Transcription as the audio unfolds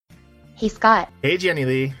Hey, Scott, Hey, Jenny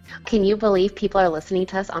Lee. can you believe people are listening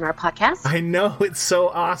to us on our podcast? I know, it's so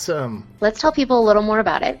awesome. Let's tell people a little more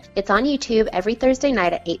about it. It's on YouTube every Thursday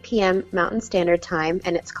night at 8 p.m. Mountain Standard Time,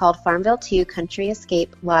 and it's called Farmville 2 Country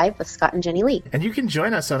Escape Live with Scott and Jenny Lee. And you can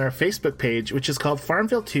join us on our Facebook page, which is called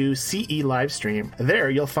Farmville 2 CE Livestream.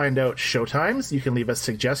 There, you'll find out show times, you can leave us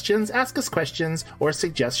suggestions, ask us questions, or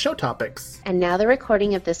suggest show topics. And now the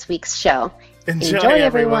recording of this week's show. Enjoy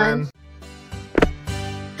everyone.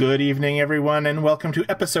 Good evening, everyone, and welcome to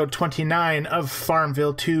episode 29 of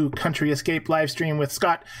Farmville 2 Country Escape Livestream with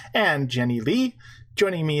Scott and Jenny Lee.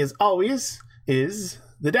 Joining me, as always, is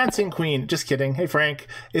the Dancing Queen. Just kidding. Hey, Frank.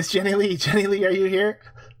 It's Jenny Lee. Jenny Lee, are you here?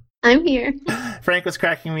 I'm here. Frank was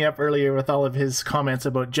cracking me up earlier with all of his comments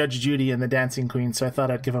about Judge Judy and the Dancing Queen, so I thought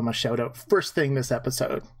I'd give him a shout-out first thing this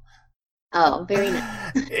episode. Oh, very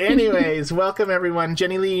nice. Anyways, welcome everyone.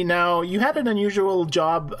 Jenny Lee, now you had an unusual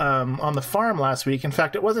job on the farm last week. In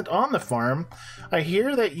fact, it wasn't on the farm. I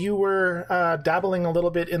hear that you were dabbling a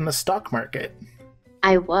little bit in the stock market.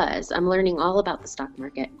 I was. I'm learning all about the stock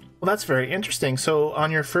market. Well, that's very interesting. So on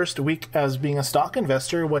your first week as being a stock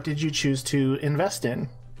investor, what did you choose to invest in?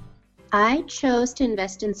 I chose to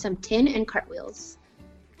invest in some tin and cartwheels.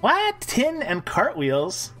 What? Tin and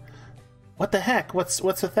cartwheels? What the heck? What's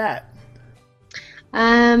with that?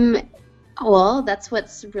 Well, that's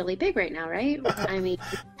what's really big right now, right? I mean,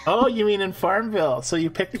 Oh, you mean in Farmville? So you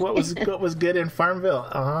picked what was good in Farmville.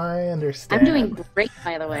 I understand. I'm doing great,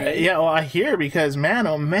 by the way. Yeah, well, I hear because man,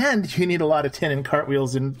 oh man, do you need a lot of tin and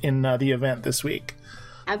cartwheels in the event this week?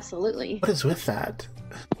 Absolutely. What is with that?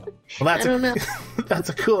 Well, that's I don't know. that's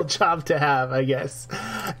a cool job to have, I guess.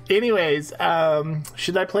 Anyways,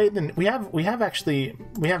 should I play the? We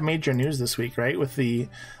have major news this week, right? With the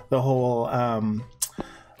whole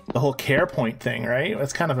CarePoint thing, right?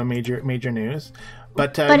 That's kind of a major news.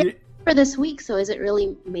 But it's for this week, so is it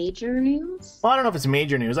really major news? well, I don't know if it's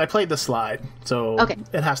major news. I played the slide, so Okay.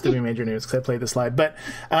 it has to be major news because I played the slide. But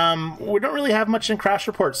we don't really have much in crash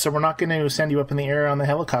reports, so we're not going to send you up in the air on the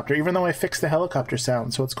helicopter, even though I fixed the helicopter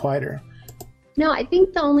sound, so it's quieter. No, I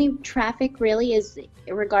think the only traffic really is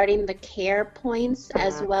regarding the care points,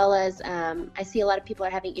 as well as I see a lot of people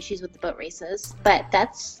are having issues with the boat races. But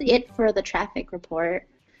that's it for the traffic report.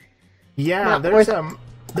 Yeah, Not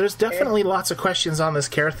there's definitely lots of questions on this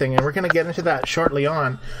care thing, and we're going to get into that shortly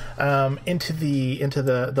on into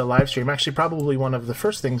the live stream. Actually, probably one of the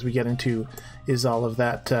first things we get into is all of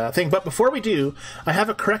that thing. But before we do, I have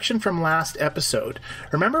a correction from last episode.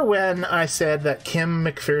 Remember when I said that Kim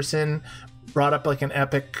McPherson brought up like an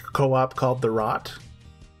epic co-op called The Rot?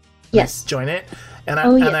 Yes. Join it. And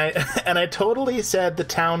I totally said the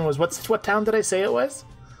town was what town did I say it was?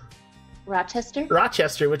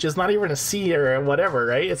 Rochester, which is not even a C or whatever,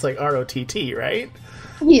 right? It's like ROTT, right?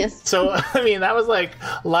 Yes. So, I mean, that was like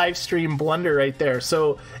live stream blunder right there.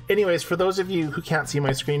 So, anyways, for those of you who can't see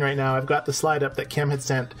my screen right now, I've got the slide up that Kim had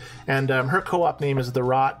sent, and her co-op name is The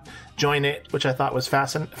Rot. Join it, which I thought was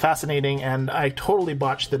fascinating, and I totally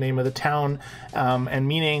botched the name of the town and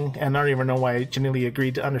meaning, and I don't even know why Jenny Lee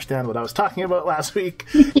agreed to understand what I was talking about last week.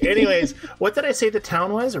 Anyways, what did I say the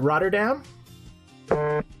town was? Rotterdam?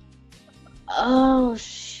 Oh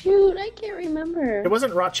shoot, I can't remember. It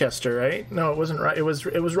wasn't Rochester, right? No, it wasn't. It was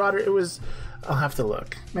Rotterdam. It was. I'll have to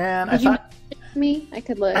look, man. Did you message me? I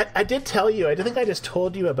could look. I did tell you. I think I just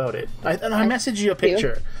told you about it. I messaged you a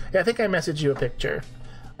picture. Yeah, I think I messaged you a picture.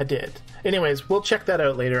 I did. Anyways, we'll check that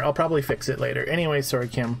out later. I'll probably fix it later. Anyway, sorry,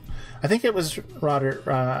 Kim. I think it was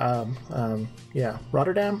Rotterdam.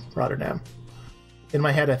 Rotterdam. In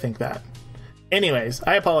my head, I think that. Anyways,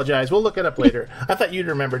 I apologize. We'll look it up later. I thought you'd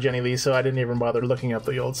remember, Jenny Lee, so I didn't even bother looking up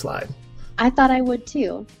the old slide. I thought I would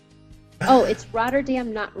too. Oh, it's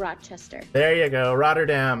Rotterdam, not Rochester. There you go,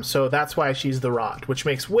 Rotterdam. So that's why she's the Rot, which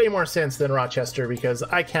makes way more sense than Rochester because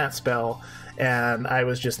I can't spell, and I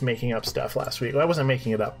was just making up stuff last week. Well, I wasn't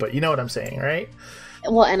making it up, but you know what I'm saying, right?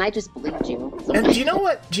 Well, and I just believed you. So. And do you know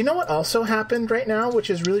what also happened right now, which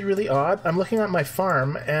is really, really odd? I'm looking at my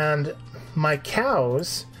farm, and my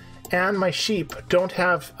cows and my sheep don't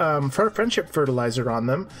have friendship fertilizer on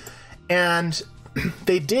them, and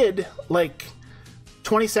they did like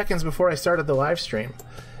 20 seconds before I started the live stream.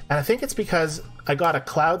 And I think it's because I got a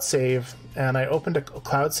cloud save and I opened a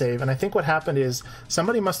cloud save, and I think what happened is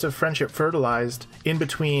somebody must have friendship fertilized in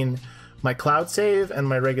between my cloud save and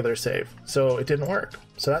my regular save, so it didn't work.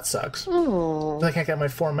 So that sucks. Oh. I can't get my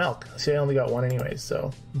 4 milk. See, I only got 1 anyways,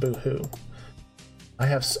 so boo-hoo. I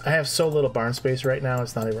have so little barn space right now,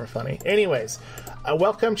 it's not even funny. Anyways,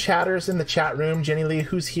 welcome chatters in the chat room. Jenny Lee,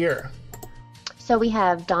 who's here? So we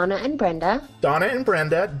have Donna and Brenda. Donna and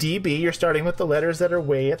Brenda, DB. You're starting with the letters that are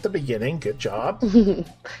way at the beginning. Good job.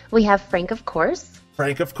 We have Frank, of course.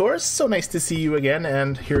 Frank, of course. So nice to see you again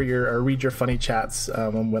and hear or read your funny chats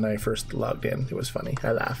when I first logged in. It was funny.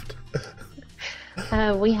 I laughed.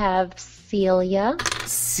 We have Celia.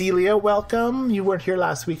 Celia, welcome. You weren't here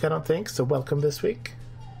last week, I don't think, so welcome this week.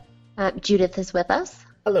 Judith is with us.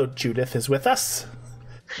 Hello, Judith is with us.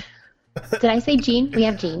 Did I say Jean? We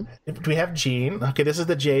have Jean. We have Jean. Okay, this is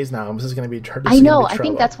the J's now. This is going to be hard to I know. I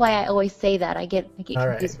think that's why I always say that. I get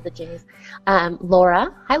confused with the J's.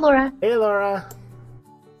 Laura. Hi, Laura. Hey, Laura.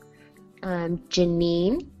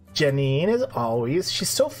 Janine. Janine is always. She's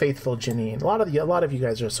so faithful, Janine. A lot of you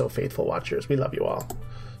guys are so faithful watchers. We love you all.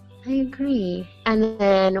 I agree. And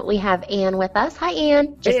then we have Anne with us. Hi,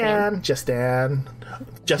 Anne. Hey, Anne. Just Anne.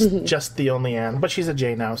 Just the only Anne. But she's a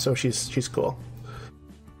J now, so she's cool.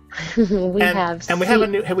 we have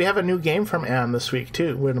a new game from Anne this week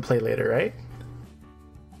too. We're gonna play later, right?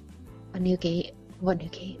 A new game. What new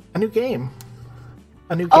game? A new game.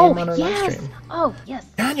 A new game on our live stream. Oh yes.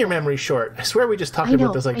 And your memory's short. I swear we just talked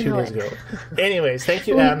about this like 2 days ago. Anyways, thank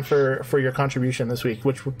you, Anne, for your contribution this week,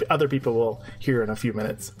 which other people will hear in a few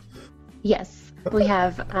minutes. Yes. We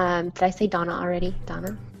have, did I say Donna already?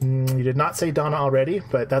 Donna? You did not say Donna already,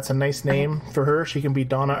 but that's a nice name for her. She can be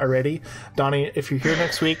Donna already. Donnie, if you're here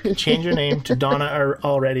next week, change your name to Donna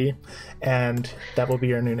already, and that will be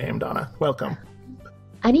your new name, Donna. Welcome.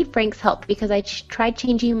 I need Frank's help because I tried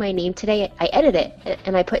changing my name today. I edited it,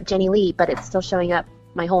 and I put Jenny Lee, but it's still showing up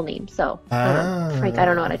my whole name. So, Frank, I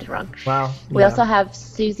don't know what I did wrong. Wow. We also have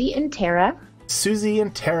Susie and Tara. Susie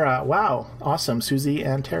and Tara. Wow. Awesome. Susie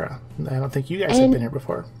and Tara. I don't think you guys have been here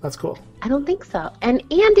before. That's cool. I don't think so. And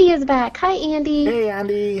Andy is back. Hi, Andy. Hey,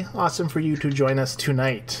 Andy. Awesome for you to join us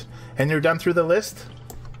tonight. And you're done through the list?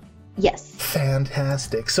 Yes.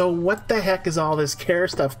 Fantastic. So what the heck is all this care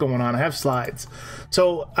stuff going on? I have slides.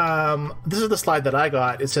 So this is the slide that I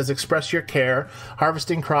got. It says, express your care.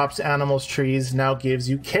 Harvesting crops, animals, trees now gives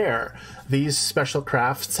you care. These special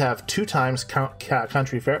crafts have 2 times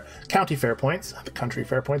county fair points. The country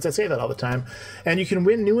fair points. I say that all the time. And you can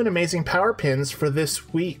win new and amazing power pins for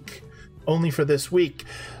this week. Only for this week.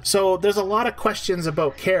 So there's a lot of questions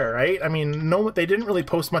about care, right? I mean, they didn't really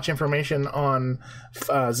post much information on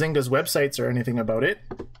Zynga's websites or anything about it.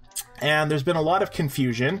 And there's been a lot of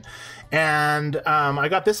confusion. And I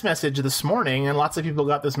got this message this morning, and lots of people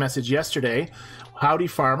got this message yesterday. Howdy,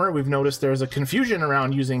 farmer. We've noticed there's a confusion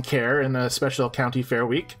around using care in the special county fair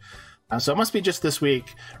week. So it must be just this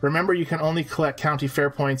week. Remember, you can only collect county fair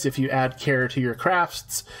points if you add care to your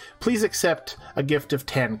crafts. Please accept a gift of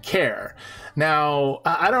 10 care. Now,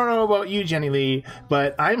 I don't know about you, Jenny Lee,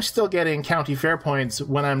 but I'm still getting county fair points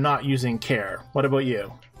when I'm not using care. What about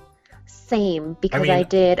you? Same, because I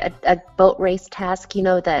did a boat race task,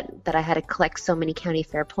 that I had to collect so many county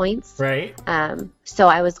fair points. Right. So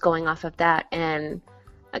I was going off of that, and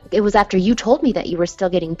it was after you told me that you were still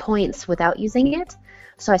getting points without using it.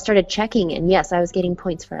 So I started checking, and yes, I was getting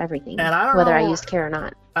points for everything, whether I used care or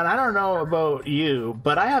not. And I don't know about you,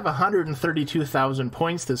 but I have 132,000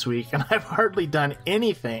 points this week, and I've hardly done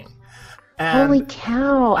anything. And holy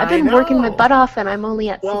cow! I've been working my butt off, and I'm only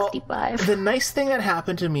at 65. The nice thing that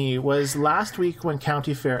happened to me was last week when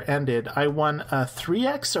County Fair ended, I won a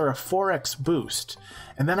 3x or a 4x boost.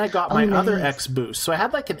 And then I got my other X boost. So I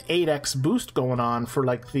had like an 8x boost going on for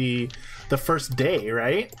like the first day,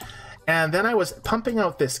 right? And then I was pumping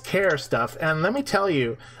out this care stuff, and let me tell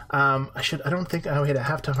you, I don't think I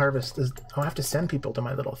have to harvest this. I have to send people to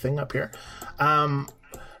my little thing up here.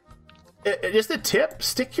 Just a tip: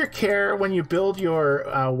 stick your care when you build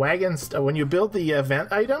your wagons. When you build the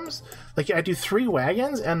event items, like I do 3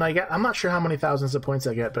 wagons, and I'm not sure how many thousands of points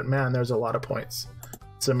I get, but man, there's a lot of points.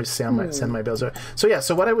 So let me see. I might send my bills. So yeah.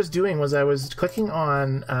 So what I was doing was I was clicking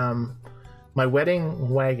on my wedding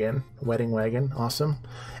wagon, awesome.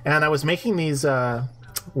 And I was making these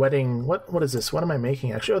wedding, what is this? What am I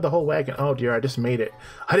making? Actually, the whole wagon. Oh dear, I just made it.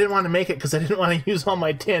 I didn't want to make it because I didn't want to use all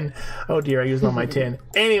my tin. Oh dear, I used all my tin.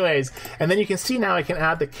 Anyways, and then you can see now I can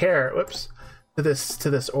add the care, to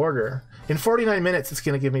this order. In 49 minutes, it's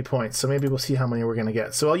going to give me points. So maybe we'll see how many we're going to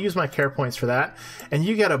get. So I'll use my care points for that. And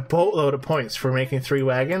you get a boatload of points for making 3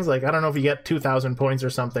 wagons. Like, I don't know if you get 2,000 points or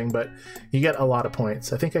something, but you get a lot of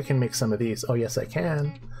points. I think I can make some of these. Oh, yes, I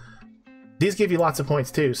can. These give you lots of points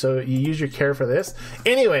too, so you use your care for this.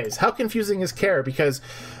 Anyways, how confusing is care? Because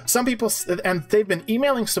some people, and they've been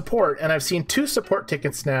emailing support, and I've seen 2 support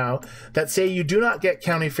tickets now that say you do not get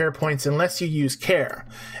county fair points unless you use care.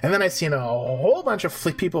 And then I've seen a whole bunch of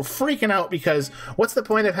people freaking out because what's the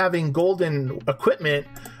point of having golden equipment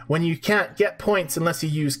when you can't get points unless you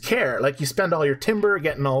use care? Like, you spend all your timber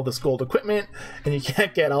getting all this gold equipment, and you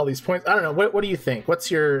can't get all these points. I don't know. What do you think? What's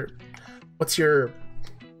your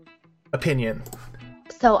opinion?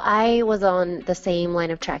 So I was on the same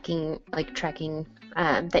line of tracking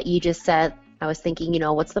that you just said. I was thinking,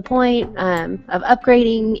 what's the point of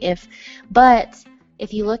upgrading but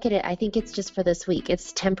if you look at it, I think it's just for this week.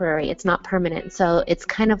 It's temporary. It's not permanent. So it's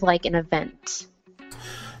kind of like an event.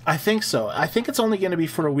 I think so. I think it's only going to be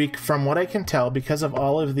for a week from what I can tell because of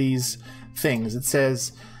all of these things. It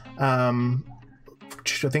says, I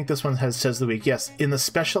think this one says the week. Yes, in the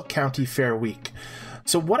special county fair week.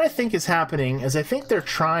 So what I think is happening is I think they're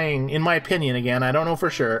trying, in my opinion, again, I don't know for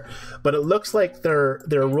sure, but it looks like they're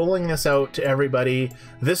rolling this out to everybody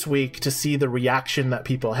this week to see the reaction that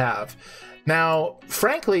people have. Now,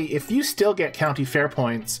 frankly, if you still get county fair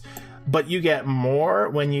points, but you get more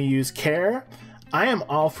when you use care, I am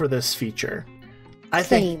all for this feature. I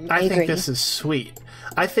think this is sweet.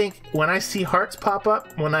 I think when I see hearts pop up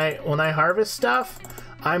when I harvest stuff,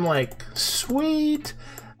 I'm like, sweet.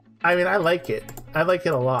 I mean, I like it. I like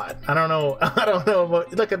it a lot. I don't know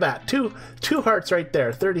about, look at that. Two hearts right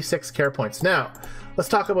there, 36 care points. Now, let's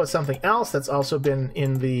talk about something else that's also been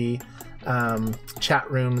in the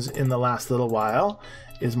chat rooms in the last little while,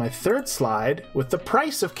 is my third slide with the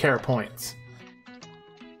price of care points.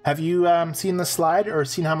 Have you seen the slide or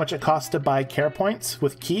seen how much it costs to buy care points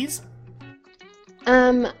with keys?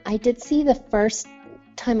 I did see the first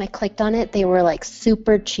time I clicked on it, they were like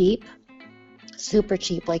super cheap,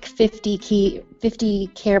 like 50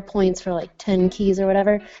 care points for like 10 keys or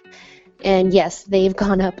whatever. And yes, they've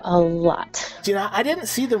gone up a lot. I didn't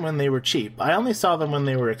see them when they were cheap. I only saw them when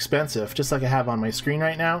they were expensive, just like I have on my screen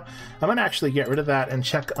right now. I'm going to actually get rid of that and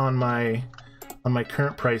check on my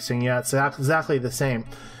current pricing. Yeah, it's exactly the same.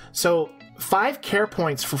 So 5 care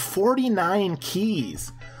points for 49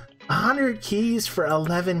 keys. 100 keys for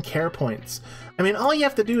 11 care points. I mean, all you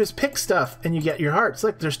have to do is pick stuff and you get your hearts.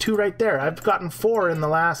 Look, there's 2 right there. I've gotten 4 in the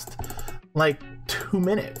last, 2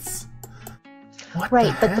 minutes. What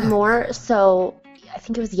right, but the more, so I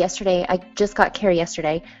think it was yesterday, I just got care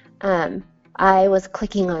yesterday. I was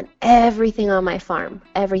clicking on everything on my farm,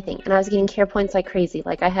 everything. And I was getting care points like crazy.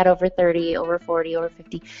 Like I had over 30, over 40, over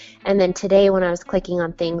 50. And then today when I was clicking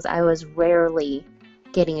on things, I was rarely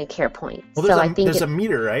getting a care point. Well, there's a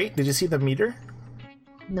meter, right? Did you see the meter?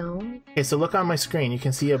 No. Okay, so look on my screen. You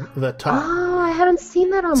can see the top. Oh, I haven't seen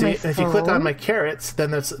that on my phone. If you click on my carrots,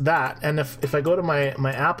 then there's that. And if I go to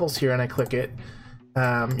my apples here and I click it,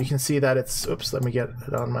 you can see that it's, oops, let me get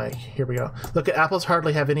it on my, here we go. Look, apples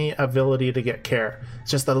hardly have any ability to get care.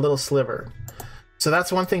 It's just a little sliver. So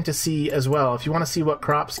that's one thing to see as well. If you want to see what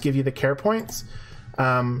crops give you the care points,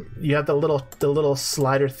 you have the little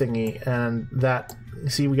slider thingy, and that,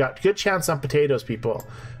 see, we got good chance on potatoes, people.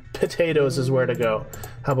 Potatoes is where to go.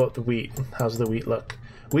 How about the wheat? How's the wheat look?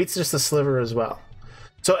 Wheat's just a sliver as well.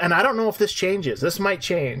 So, and I don't know if this changes. This might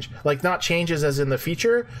change. Like, not changes as in the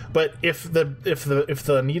feature, but if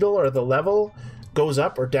the needle or the level goes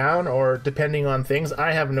up or down, or depending on things,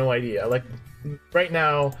 I have no idea. Like, right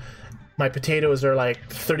now, my potatoes are like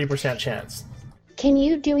 30% chance. Can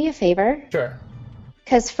you do me a favor? Sure.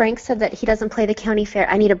 Because Frank said that he doesn't play the county fair.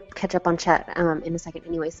 I need to catch up on chat in a second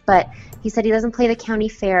anyways. But he said he doesn't play the county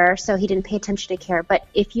fair, so he didn't pay attention to care. But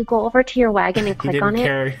if you go over to your wagon and click on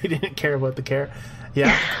it... He didn't care about the care.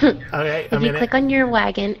 Yeah. Okay. If you click on your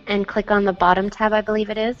wagon and click on the bottom tab, I believe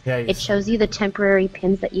it is, it shows you the temporary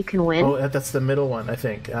pins that you can win. Oh, that's the middle one, I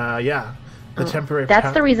think. Yeah. The temporary.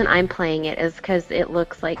 That's the reason I'm playing it, is because it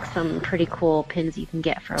looks like some pretty cool pins you can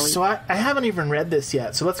get for a week. So I haven't even read this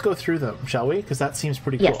yet, so let's go through them, shall we? Because that seems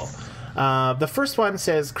pretty cool. Yes. The first one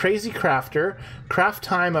says, Crazy Crafter, craft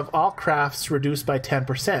time of all crafts reduced by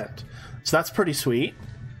 10%. So that's pretty sweet.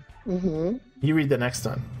 Mm-hmm. You read the next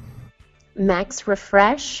one. Max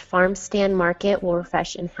Refresh, farm stand market will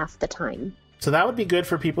refresh in half the time. So that would be good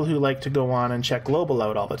for people who like to go on and check Global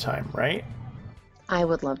out all the time, right? I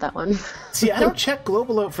would love that one. See, I don't check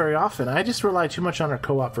Global out very often. I just rely too much on our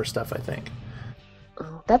co-op for stuff, I think.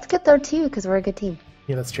 Oh, that's good, though, too, because we're a good team.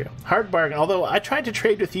 Yeah, that's true. Hard bargain. Although I tried to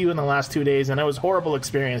trade with you in the last 2 days, and it was a horrible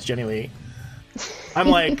experience, Jenny Lee. I'm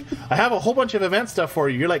like, I have a whole bunch of event stuff for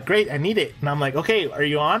you. You're like, great, I need it. And I'm like, okay, are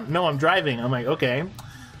you on? No, I'm driving. I'm like, okay.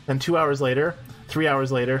 Then 2 hours later, 3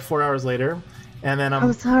 hours later, 4 hours later, And then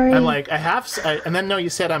I'm sorry. I'm like, and then no, you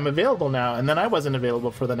said I'm available now, and then I wasn't available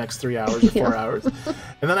for the next 3 hours or 4 hours.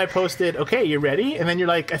 And then I posted, okay, you ready? And then you're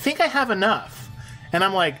like, I think I have enough. And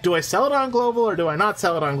I'm like, do I sell it on Global or do I not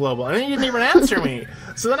sell it on Global? And then you didn't even answer me.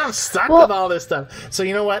 So then I'm stuck with all this stuff. So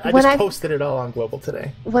you know what? I just posted it all on Global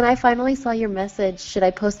today. When I finally saw your message, should I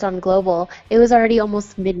post on Global, it was already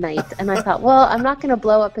almost midnight. And I thought, well, I'm not going to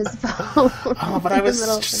blow up his phone. Oh, but I was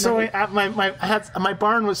so... My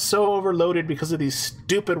barn was so overloaded because of these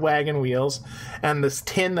stupid wagon wheels and this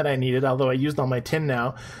tin that I needed, although I used all my tin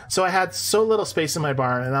now. So I had so little space in my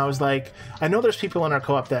barn, and I was like, I know there's people in our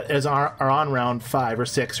co-op that are on round 5 or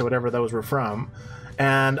 6 or whatever those were from,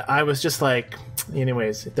 and I was just like,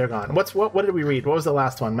 anyways, they're gone. What did we read? What was the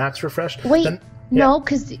last one? Max refreshed? Wait, no,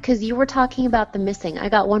 because you were talking about the missing. I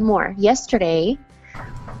got one more. Yesterday,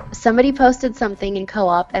 somebody posted something in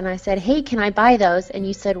co-op, and I said, hey, can I buy those? And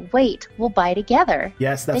you said, wait, we'll buy together.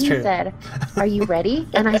 Yes, that's true. Then you said, are you ready?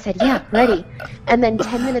 And I said, yeah, ready. And then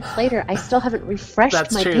 10 minutes later, I still haven't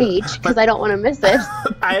refreshed my page because I don't want to miss it.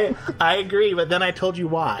 I agree, but then I told you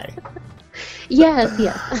why. Yes.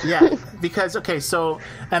 Yeah, because so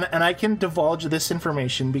and I can divulge this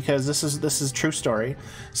information because this is true story.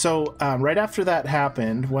 So right after that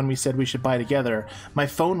happened, when we said we should buy together, my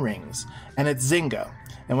phone rings and it's Zynga.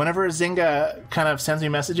 And whenever Zynga kind of sends me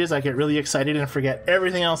messages, I get really excited and forget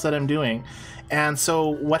everything else that I'm doing. And so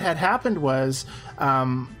what had happened was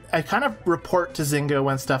I kind of report to Zynga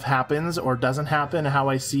when stuff happens or doesn't happen, how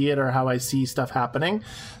I see it or how I see stuff happening.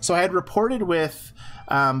 So I had reported with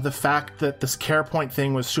the fact that this CarePoint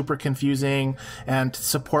thing was super confusing and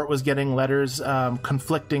support was getting letters,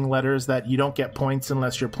 conflicting letters that you don't get points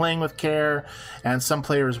unless you're playing with Care, and some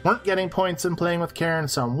players weren't getting points in playing with Care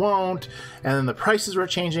and some won't, and then the prices were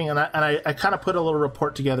changing, and I kind of put a little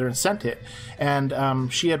report together and sent it,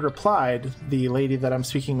 and she had replied, the lady that I'm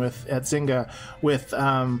speaking with at Zynga, with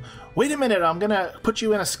wait a minute, I'm gonna put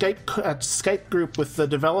you in a Skype group with the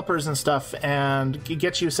developers and stuff and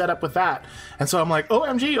get you set up with that. And so I'm like,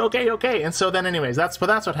 OMG, okay. And so then anyways, that's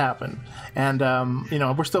what happened. And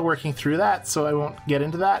we're still working through that, so I won't get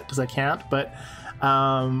into that because I can't. But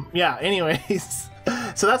anyways,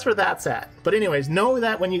 so that's where that's at. But anyways, know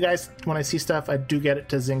that when I see stuff, I do get it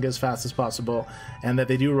to Zynga as fast as possible, and that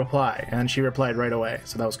they do reply. And she replied right away,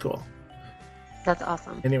 so that was cool. That's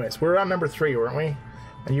awesome. Anyways, we're on number 3, weren't we?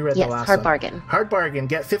 And you read the last Hard one. Bargain. Hard Bargain.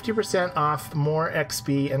 Get 50% off more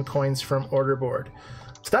XP and coins from order board.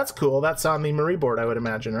 So that's cool. That's on the Marie board, I would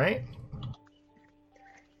imagine, right?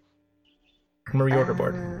 Marie order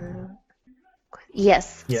board.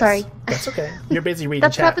 Yes. Sorry. That's okay. You're busy reading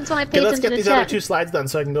That's chat. what happens when I pay attention to Let's get these other 2 slides done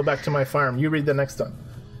so I can go back to my farm. You read the next one.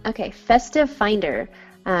 Okay. Festive Finder.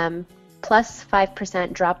 Plus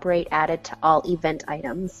 5% drop rate added to all event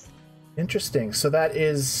items. Interesting. So that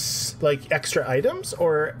is like extra items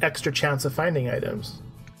or extra chance of finding items?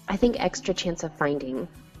 I think extra chance of finding.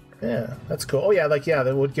 Yeah, that's cool. Oh yeah,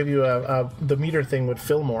 that would give you the meter thing would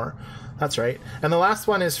fill more. That's right. And the last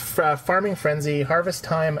one is Farming Frenzy. Harvest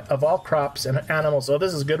time of all crops and animals. Oh,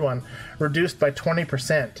 this is a good one. Reduced by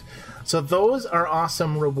 20%. So those are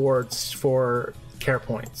awesome rewards for care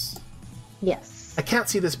points. Yes. I can't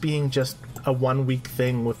see this being just a 1-week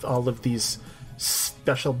thing with all of these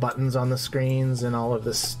special buttons on the screens and all of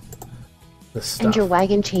this stuff. And your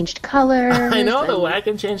wagon changed color. I know, the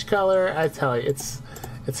wagon changed color. I tell you, it's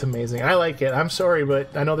amazing. I like it. I'm sorry,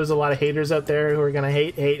 but I know there's a lot of haters out there who are gonna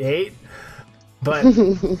hate. But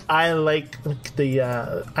I like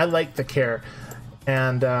the Care.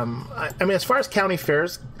 And I mean, as far as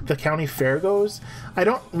the county fair goes, I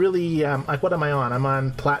don't really like. What am I on? I'm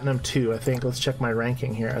on Platinum 2, I think. Let's check my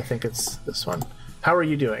ranking here. I think it's this one. How are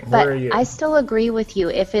you doing? But where are you? I still agree with you.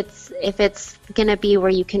 If it's gonna be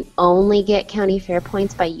where you can only get county fair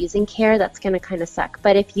points by using Care, that's gonna kind of suck.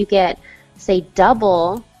 But if you get, say,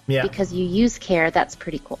 double because you use Care, that's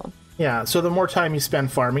pretty cool. Yeah. So the more time you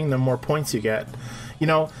spend farming, the more points you get.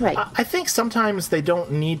 Right. I think sometimes they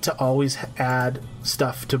don't need to always add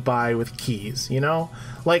stuff to buy with keys.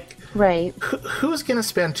 Like right. Who's gonna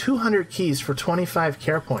spend 200 keys for 25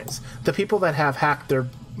 Care points? The people that have hacked their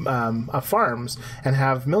farms and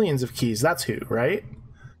have millions of keys, that's who, right?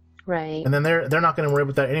 Right. And then they're not going to worry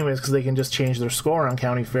about that anyways because they can just change their score on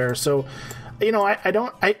county fair. So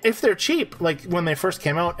if they're cheap, like when they first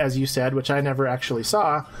came out, as you said, which I never actually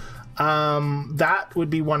saw, that would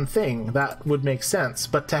be one thing that would make sense.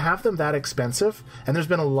 But to have them that expensive, and there's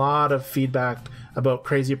been a lot of feedback about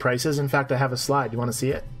crazy prices. In fact, I have a slide. You want to see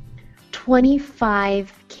it?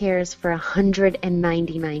 25 cares for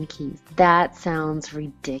 199 keys. That sounds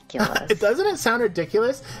ridiculous. Doesn't it sound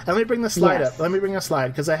ridiculous? And let me bring the slide Yes. up. Let me bring a slide,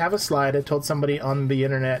 because I have a slide. I told somebody on the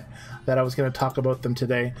internet that I was going to talk about them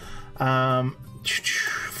today. Care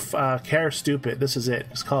stupid. This is it.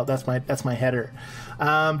 It's called. That's my header.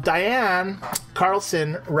 Diane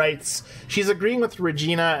Carlson writes, she's agreeing with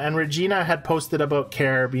Regina, and Regina had posted about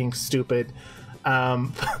Care being stupid.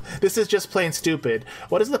 This is just plain stupid.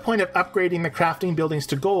 What is the point of upgrading the crafting buildings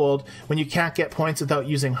to gold when you can't get points without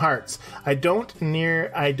using hearts? I don't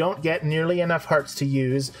get nearly enough hearts to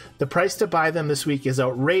use. The price to buy them this week is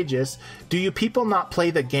outrageous. Do you people not play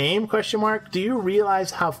the game? ? Do you realize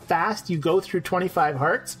how fast you go through 25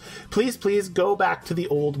 hearts? Please go back to the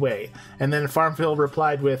old way. And then Farmville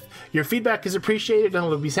replied with, your feedback is appreciated and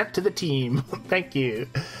will be sent to the team. Thank you.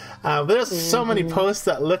 There's so many posts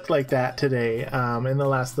that look like that today in the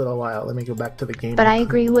last little while. Let me go back to the game. But I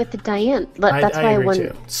agree with Diane. That's I why agree when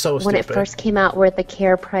too. So when it stupid. first came out, where the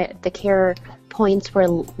care points were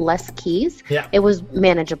less keys, Yeah. it was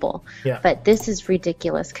manageable. Yeah. But this is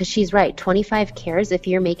ridiculous, because she's right. 25 cares. If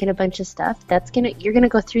you're making a bunch of stuff, you're gonna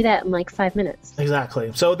go through that in like 5 minutes.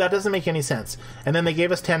 Exactly. So that doesn't make any sense. And then they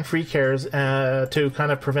gave us 10 free cares to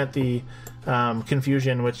kind of prevent the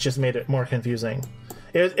confusion, which just made it more confusing.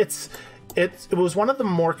 It was one of the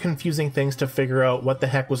more confusing things to figure out what the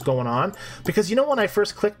heck was going on, because when I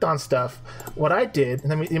first clicked on stuff, what I did,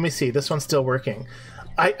 let me see, this one's still working.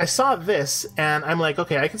 I saw this and I'm like,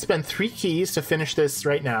 okay, I can spend 3 keys to finish this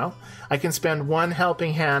right now. I can spend 1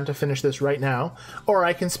 helping hand to finish this right now, or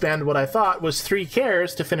I can spend what I thought was 3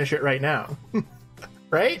 cares to finish it right now.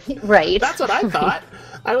 Right? Right. That's what I thought.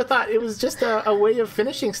 I thought it was just a way of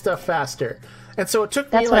finishing stuff faster. And so it took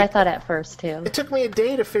me That's what I thought at first too. It took me a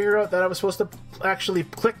day to figure out that I was supposed to actually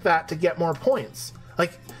click that to get more points.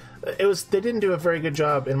 Like, they didn't do a very good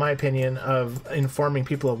job, in my opinion, of informing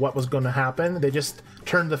people of what was going to happen. They just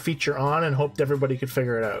turned the feature on and hoped everybody could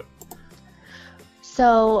figure it out.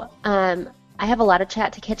 So, I have a lot of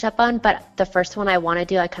chat to catch up on, but the first one I want to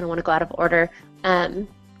do, I kind of want to go out of order.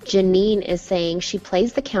 Janine is saying she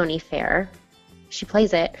plays the county fair. She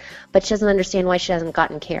plays it, but she doesn't understand why she hasn't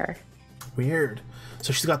gotten care. Weird.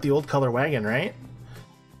 So she's got the old color wagon, right?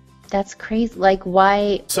 That's crazy. Like,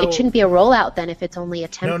 why? So, it shouldn't be a rollout then if it's only a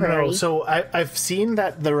temporary. No. So I've seen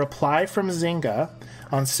that the reply from Zynga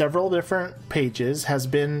on several different pages has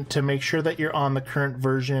been to make sure that you're on the current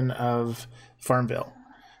version of Farmville.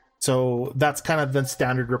 So that's kind of the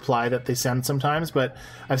standard reply that they send sometimes, but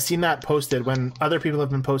I've seen that posted when other people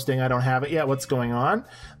have been posting, I don't have it yet, what's going on?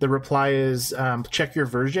 The reply is, check your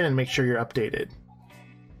version and make sure you're updated.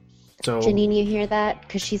 So, Janine, you hear that?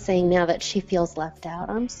 Because she's saying now that she feels left out.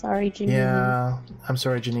 I'm sorry, Janine. yeah, I'm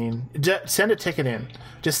sorry, Janine. Send a ticket in.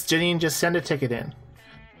 Janine, just send a ticket in.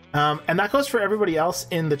 And that goes for everybody else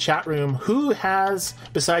in the chat room who has,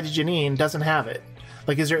 besides Janine, doesn't have it.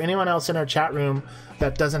 Like, is there anyone else in our chat room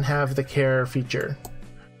that doesn't have the care feature?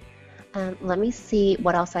 Let me see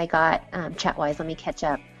what else I got chat-wise. Let me catch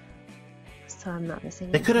up. So I'm not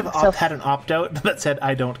missing They could have anything. had an opt-out that said,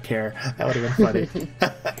 I don't care. That would have been funny.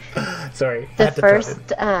 Sorry.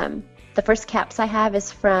 The first caps I have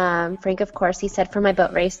is from Frank, of course. He said, for my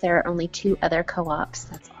boat race, there are only 2 other co-ops.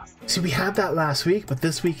 That's awesome. See, we had that last week, but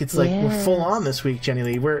this week it's like we're full on this week, Jenny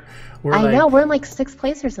Lee. We're I know, we're in like 6th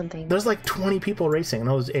place or something. There's like 20 people racing, and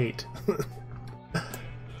it was 8.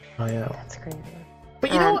 Oh yeah. That's crazy.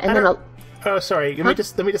 But you know, and then oh, sorry. Let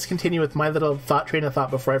me just continue with my little train of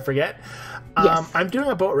thought before I forget. Yes. I'm doing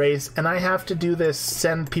a boat race, and I have to do this,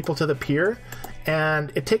 send people to the pier,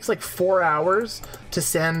 and it takes like 4 hours to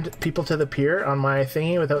send people to the pier on my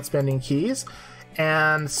thingy without spending keys.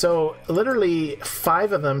 And so literally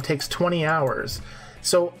 5 of them takes 20 hours.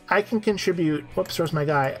 So I can contribute, whoops, where's my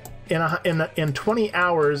guy? In 20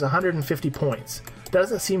 hours, 150 points.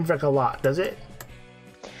 Doesn't seem like a lot, does it?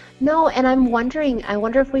 No, and I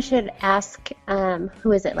wonder if we should ask,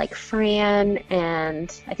 who is it, like Fran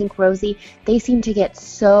and I think Rosie. They seem to get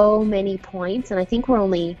so many points, and I think we're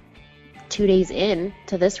only 2 days in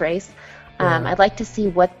to this race. I'd like to see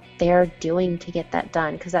what they're doing to get that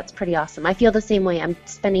done, because that's pretty awesome. I feel the same way. I'm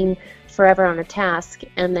spending forever on a task,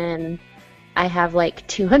 and then I have like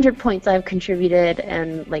 200 points I've contributed,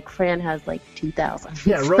 and like Fran has like 2,000.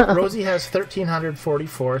 Yeah, Rosie has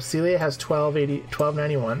 1,344. Celia has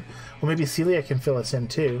 1,291. Well, maybe Celia can fill us in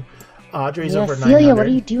too. Audrey's over 900. Celia, what are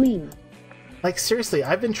you doing? Like, seriously,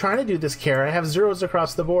 I've been trying to do this care. I have zeros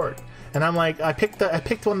across the board, and I'm like, I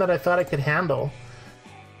picked one that I thought I could handle,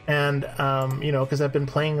 and because I've been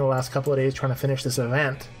playing the last couple of days trying to finish this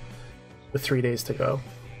event with 3 days to go.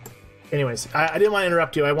 Anyways, I didn't want to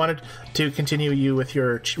interrupt you. I wanted to continue you with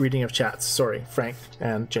your reading of chats. Sorry, Frank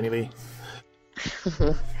and Jenny Lee.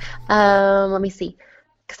 Let me see,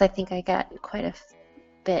 because I think I got quite a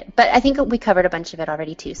bit, but I think we covered a bunch of it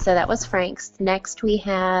already too. So that was Frank's. Next we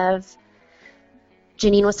have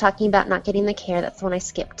Janine was talking about not getting the care. That's the one I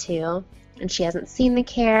skipped to, and she hasn't seen the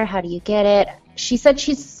care. How do you get it? She said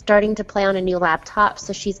she's starting to play on a new laptop,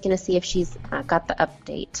 so she's going to see if she's got the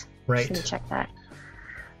update. Right. She's going to check that.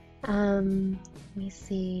 Let me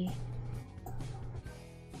see.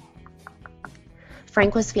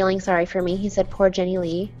 Frank was feeling sorry for me. He said, poor Jenny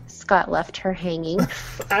Lee. Scott left her hanging.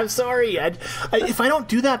 I'm sorry. If I don't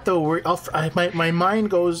do that, though, my mind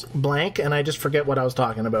goes blank, and I just forget what I was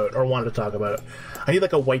talking about or wanted to talk about. I need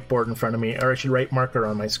like a whiteboard in front of me, or I should write marker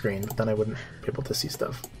on my screen, but then I wouldn't be able to see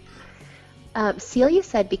stuff. Celia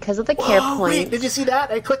said because of the care points... Wait, did you see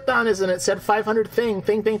that? I clicked on it, and it said 500 thing.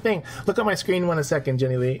 Look at my screen 1 second,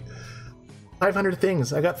 Jenny Lee. 500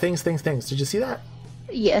 things. I got things. Did you see that?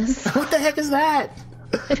 Yes. What the heck is that?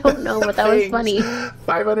 I don't know, but that was funny.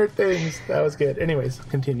 500 things. That was good. Anyways,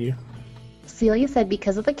 continue. Celia said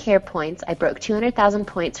because of the care points, I broke 200,000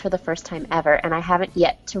 points for the first time ever, and I haven't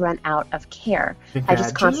yet to run out of care. I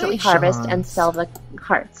just constantly harvest and sell the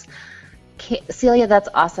hearts. Celia, that's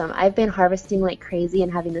awesome. I've been harvesting like crazy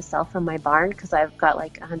and having to sell from my barn because I've got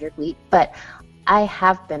like 100 wheat, but I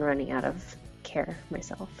have been running out of care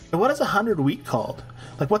myself. What is 100 wheat called?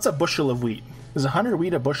 Like, what's a bushel of wheat? Is 100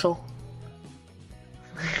 wheat a bushel?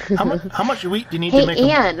 How much wheat do you need to make?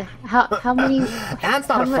 Hey, Anne, how many? Anne's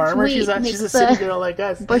not a farmer. She's a city girl like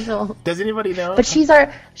us. Bushel. Does anybody know? But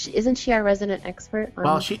isn't she our resident expert?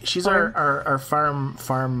 Well, she's our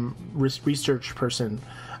farm research person.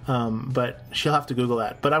 But she'll have to Google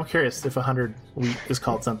that. But I'm curious if 100 wheat is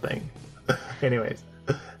called something. Anyways,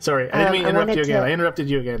 sorry, I didn't mean to interrupt you again. I interrupted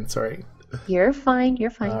you again. Sorry. You're fine.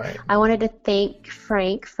 All right. I wanted to thank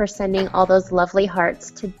Frank for sending all those lovely hearts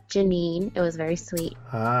to Janine. It was very sweet.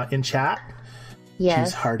 In chat? Yes.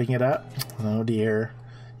 She's hearting it up. Oh, dear.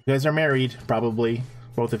 You guys are married, probably.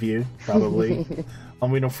 Both of you, probably.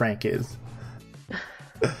 We know Frank is.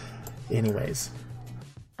 Anyways.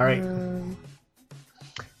 All right.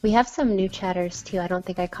 We have some new chatters, too. I don't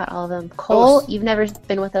think I caught all of them. Cole, you've never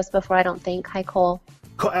been with us before, I don't think. Hi, Cole.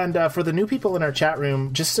 And for the new people in our chat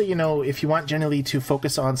room, just so you know, if you want Jenny Lee to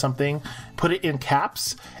focus on something, put it in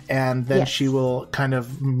caps, and then she will kind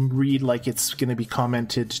of read like it's going to be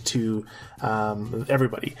commented to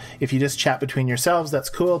everybody. If you just chat between yourselves,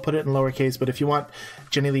 that's cool. Put it in lowercase. But if you want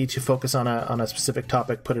Jenny Lee to focus on a specific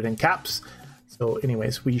topic, put it in caps. So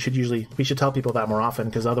anyways, we should tell people that more often,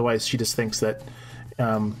 because otherwise she just thinks that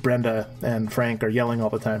Brenda and Frank are yelling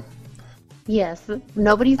all the time. Yes,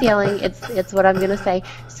 nobody's yelling. It's what I'm going to say.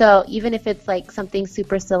 So even if it's like something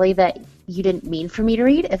super silly that you didn't mean for me to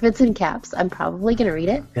read, if it's in caps, I'm probably going to read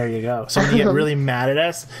it. There you go. Somebody get really mad at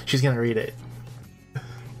us, she's going to read it.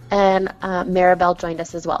 And Maribel joined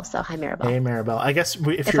us as well. So hi, Maribel. Hey, Maribel. I guess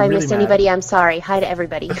if I missed anybody, I'm sorry. Hi to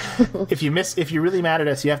everybody. If you're really mad at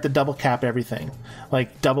us, you have to double cap everything,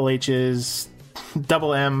 like double H's,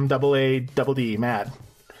 double M, double A, double D. Mad.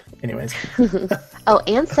 Anyways. Oh,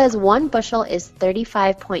 Anne says 1 bushel is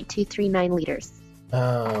 35.239 liters.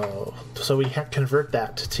 Oh, so we can't convert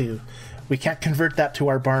that to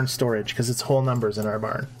our barn storage because it's whole numbers in our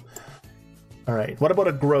barn. All right. What about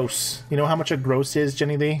a gross? You know how much a gross is,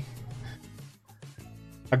 Jenny Lee?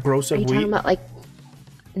 A gross of wheat? Are you talking about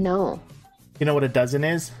no. You know what a dozen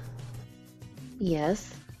is?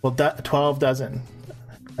 Yes. Well, 12 dozen.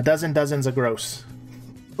 A dozen dozen's a gross.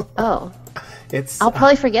 Oh. I'll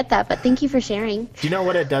probably forget that, but thank you for sharing. Do you know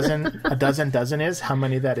what a dozen is? How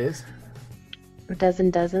many that is? A dozen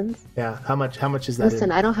dozens? Yeah. How much is that?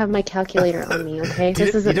 Listen, I don't have my calculator on me, okay?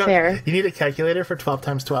 This isn't fair. You need a calculator for 12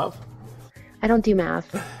 times 12? I don't do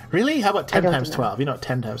math. Really? How about 10 times 12? You know what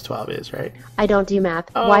 10 times 12 is, right? I don't do math.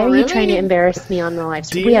 Oh, why are really? you trying to embarrass me on the live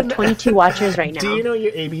stream? We have 22 watchers right now. Do you know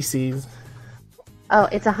your ABCs? Oh,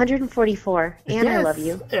 it's 144. Anne, yes. I love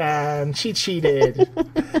you. And she cheated.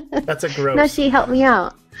 That's a gross. No, she helped me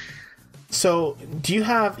out. So, do you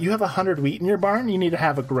have 100 wheat in your barn? You need to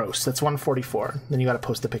have a gross. That's 144. Then you got to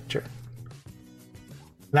post a picture.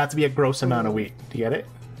 Not to be a gross amount of wheat. Do you get it?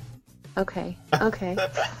 Okay.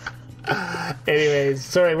 Anyways,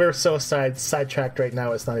 sorry, we're so sidetracked right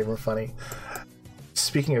now. It's not even funny.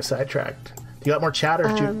 Speaking of sidetracked, do you got more chat, or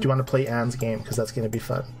do you want to play Anne's game? Because that's going to be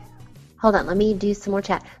fun. Hold on, let me do some more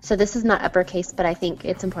chat. So this is not uppercase, but I think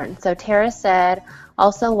it's important. So Tara said,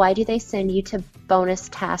 also, why do they send you to bonus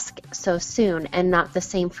task so soon and not the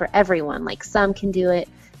same for everyone? Like some can do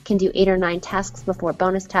 8 or 9 tasks before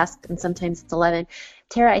bonus task, and sometimes it's 11.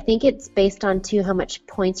 Tara, I think it's based on too how much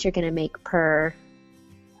points you're going to make per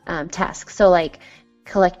task. So like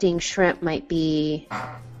collecting shrimp might be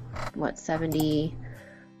 70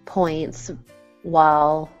 points,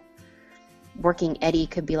 while working Eddie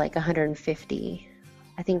could be like 150.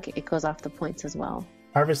 I think it goes off the points as well.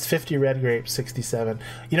 Harvest 50 red grapes, 67.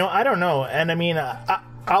 I don't know. And I mean,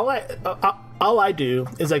 all I do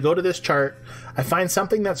is I go to this chart, I find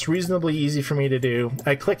something that's reasonably easy for me to do,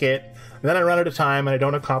 I click it, and then I run out of time and I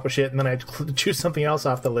don't accomplish it, and then I choose something else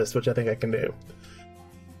off the list, which I think I can do.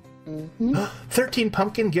 13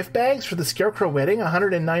 pumpkin gift bags for the Scarecrow wedding,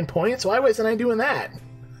 109 points. Why wasn't I doing that?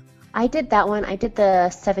 I did that one. I did the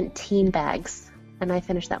 17 bags, and I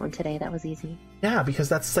finished that one today. That was easy. Yeah, because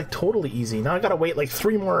that's like totally easy. Now I gotta wait like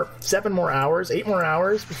 7 more hours, 8 more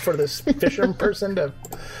hours for this fisherman person to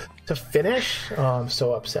finish. Oh, I'm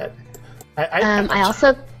so upset. I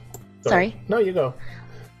also... Sorry. No, you go.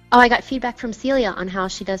 Oh, I got feedback from Celia on how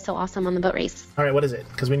she does so awesome on the boat race. All right, what is it?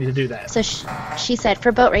 Because we need to do that. So she said,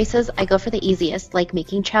 for boat races, I go for the easiest, like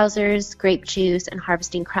making trousers, grape juice, and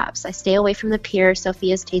harvesting crabs. I stay away from the pier,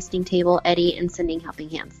 Sophia's tasting table, Eddie, and sending helping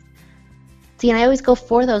hands. See, and I always go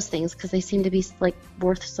for those things because they seem to be like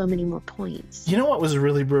worth so many more points. You know what was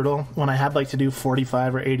really brutal? When I had like to do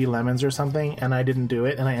 45 or 80 lemons or something, and I didn't do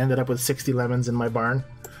it, and I ended up with 60 lemons in my barn.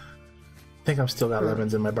 I think I've still got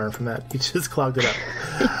lemons in my barn from that. You just clogged it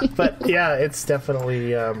up. But yeah, it's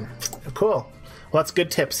definitely cool. Well, that's good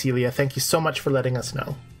tips, Celia. Thank you so much for letting us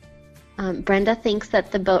know. Brenda thinks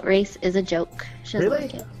that the boat race is a joke. She doesn't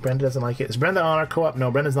like it. Brenda doesn't like it. Is Brenda on our co-op? No,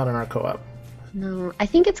 Brenda's not on our co-op. No, I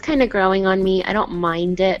think it's kind of growing on me. I don't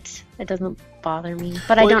mind it. It doesn't bother me.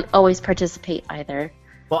 But I don't always participate either.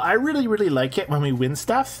 Well, I really, really like it when we win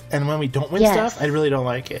stuff. And when we don't win stuff, I really don't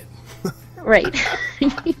like it. Right.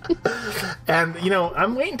 And,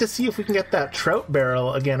 I'm waiting to see if we can get that trout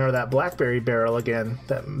barrel again or that blackberry barrel again,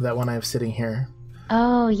 that one I have sitting here.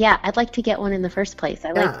 Oh, yeah. I'd like to get one in the first place.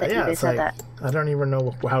 I like that you guys had that. I don't even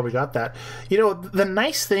know how we got that. The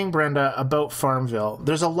nice thing, Brenda, about Farmville,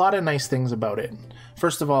 there's a lot of nice things about it.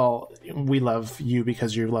 First of all, we love you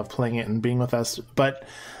because you love playing it and being with us. But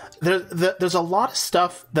there's a lot of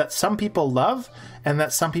stuff that some people love and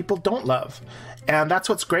that some people don't love. And that's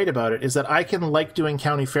what's great about it, is that I can like doing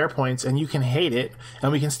county fair points and you can hate it,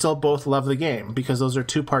 and we can still both love the game, because those are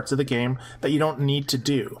two parts of the game that you don't need to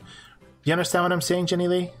do. You understand what I'm saying, Jenny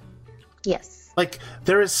Lee? Yes. Like,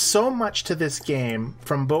 there is so much to this game,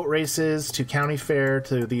 from boat races to county fair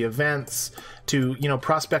to the events to,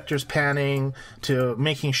 prospectors panning to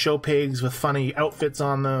making show pigs with funny outfits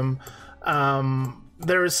on them.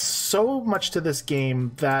 There is so much to this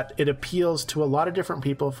game that it appeals to a lot of different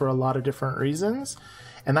people for a lot of different reasons.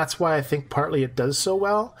 And that's why I think partly it does so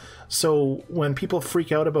well. So when people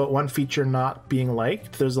freak out about one feature not being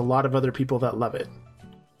liked, there's a lot of other people that love it.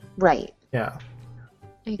 Right. Yeah.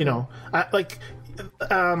 Like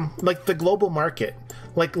the global market.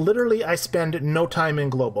 Like, literally, I spend no time in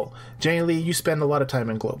global. Jenny Lee, you spend a lot of time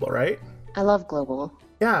in global, right? I love global.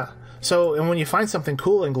 Yeah. So, and when you find something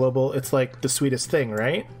cool in global, it's like the sweetest thing,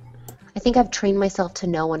 right? I think I've trained myself to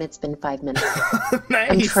know when it's been 5 minutes.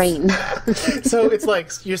 Nice. I'm trained. So it's like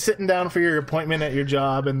you're sitting down for your appointment at your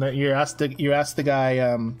job, and you ask the guy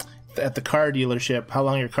at the car dealership how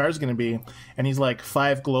long your car's going to be, and he's like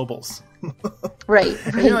 5 globals. Right.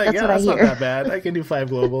 And you're like, that's not that bad. I can do 5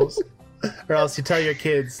 globals. Or else you tell your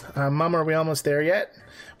kids, Mom, are we almost there yet?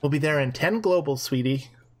 We'll be there in 10 globals, sweetie.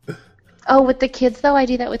 Oh, with the kids, though, I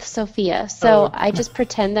do that with Sophia. So I just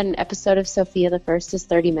pretend that an episode of Sophia the First is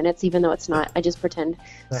 30 minutes, even though it's not. I just pretend.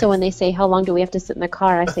 Nice. So when they say, how long do we have to sit in the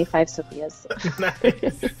car, I say 5 Sophias.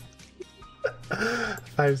 Nice.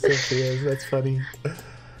 5 Sophias. That's funny.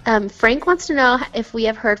 Frank wants to know if we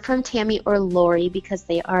have heard from Tammy or Lori because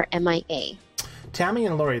they are MIA. Tammy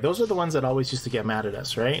and Lori, those are the ones that always used to get mad at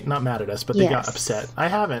us, right? Not mad at us, but they got upset. I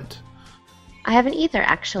haven't. I haven't either,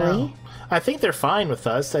 actually. No. I think they're fine with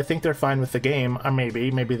us. I think they're fine with the game. Or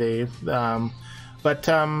maybe they...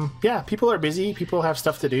 yeah, people are busy. People have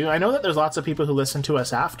stuff to do. I know that there's lots of people who listen to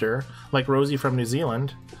us after, like Rosie from New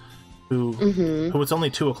Zealand, who it's only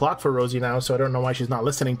 2 o'clock for Rosie now, so I don't know why she's not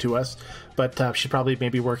listening to us. But she's probably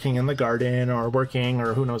maybe working in the garden or working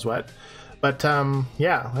or who knows what. But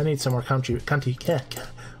yeah, I need some more country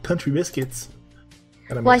biscuits.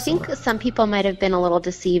 Well, I think some people might have been a little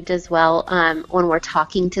deceived as well. When we're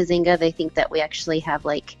talking to Zynga, they think that we actually have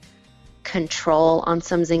like control on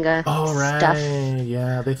some Zynga stuff.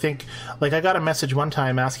 Yeah, they think, like, I got a message one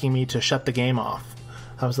time asking me to shut the game off.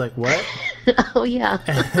 I was like, what? Oh, yeah.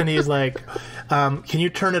 And he's like, can you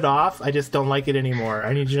turn it off? I just don't like it anymore.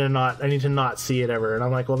 I need to not see it ever. And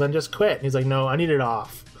I'm like, well, then just quit. And he's like, no, I need it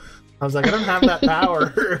off. I was like, I don't have that power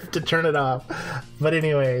to turn it off. But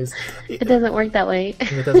anyways, It doesn't work that way.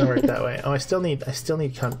 it doesn't work that way. Oh, I still need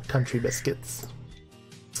country biscuits.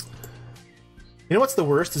 You know what's the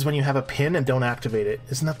worst is when you have a pin and don't activate it.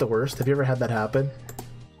 Isn't that the worst? Have you ever had that happen?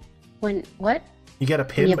 When what? You get a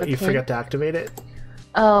pin, but you forget to activate it?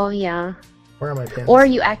 Oh, yeah. Where are my pins? Or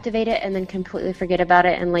you activate it and then completely forget about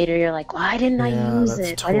it, and later you're like, why didn't I use that's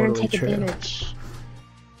it? Why didn't I totally take true. advantage?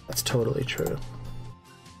 That's totally true.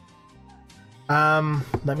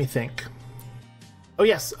 Let me think. Oh,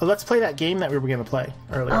 yes. Let's play that game that we were going to play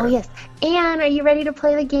earlier. Oh, yes. Anne, are you ready to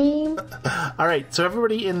play the game? All right. So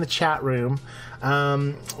everybody in the chat room,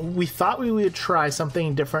 we thought we would try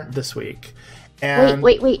something different this week. And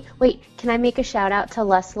Wait. Can I make a shout out to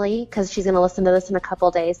Leslie? Because she's going to listen to this in a couple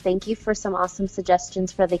days. Thank you for some awesome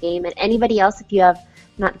suggestions for the game. And anybody else, if you have,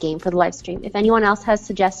 not game for the live stream, if anyone else has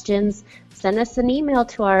suggestions, send us an email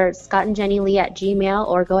to our scottandjennylee@gmail,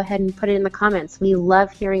 or go ahead and put it in the comments. We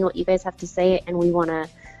love hearing what you guys have to say, and we want to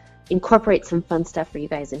incorporate some fun stuff for you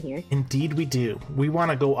guys in here. Indeed we do. We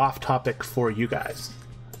want to go off topic for you guys.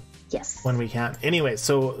 Yes. When we can. Anyway,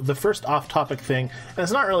 so the first off-topic thing, and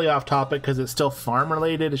it's not really off-topic because it's still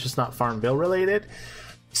farm-related, it's just not Farm Bill-related.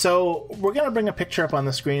 So we're going to bring a picture up on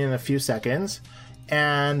the screen in a few seconds,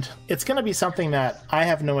 and it's going to be something that I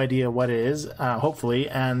have no idea what it is, hopefully,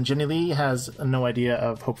 and Jenny Lee has no idea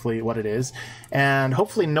of, hopefully, what it is, and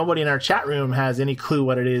hopefully nobody in our chat room has any clue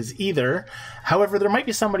what it is either. However, there might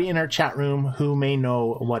be somebody in our chat room who may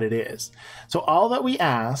know what it is. So all that we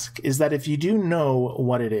ask is that if you do know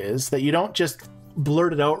what it is, that you don't just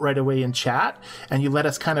blurt it out right away in chat, and you let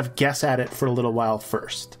us kind of guess at it for a little while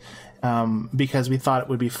first, because we thought it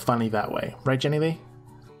would be funny that way. Right, Jenny Lee?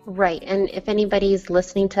 Right, and if anybody's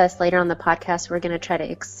listening to us later on the podcast, we're going to try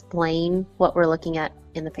to explain what we're looking at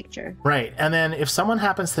in the picture. Right, and then if someone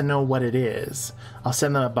happens to know what it is, I'll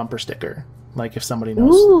send them a bumper sticker, like if somebody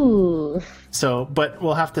knows. Ooh. So, but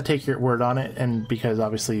we'll have to take your word on it, and because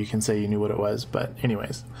obviously you can say you knew what it was, but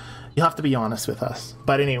anyways, you'll have to be honest with us.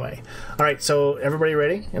 But anyway, all right, so everybody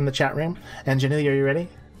ready in the chat room? And Jenny, are you ready?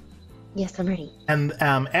 Yes, I'm ready. And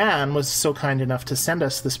Anne was so kind enough to send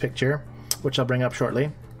us this picture, which I'll bring up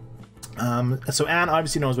shortly. So Anne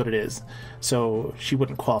obviously knows what it is, so she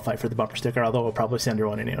wouldn't qualify for the bumper sticker, although we'll probably send her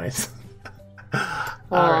one anyways.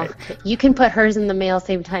 All right. You can put hers in the mail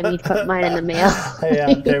same time you put mine in the mail.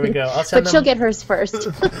 Yeah, there we go. I'll send but she'll get hers first.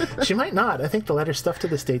 She might not. I think the letter stuff to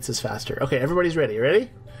the States is faster. Okay, everybody's ready.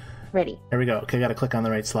 Ready? Ready. There we go. Okay, I got to click on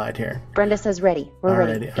the right slide here. Brenda says ready. We're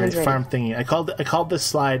ready. All right, farm thingy. I called this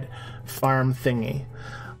slide farm thingy.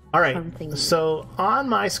 All right, so on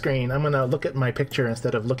my screen, I'm going to look at my picture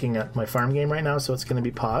instead of looking at my farm game right now, so it's going to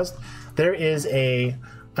be paused. There is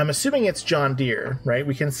I'm assuming it's John Deere, right?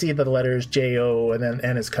 We can see the letters J-O, and then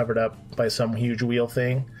N is covered up by some huge wheel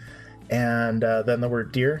thing. And then the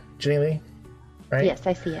word Deere, Jenny Lee, right? Yes,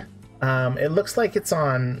 I see it. It looks like it's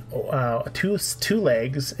on two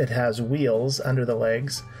legs. It has wheels under the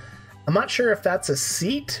legs. I'm not sure if that's a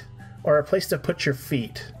seat or a place to put your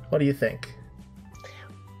feet. What do you think?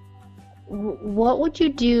 What would you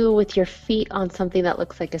do with your feet on something that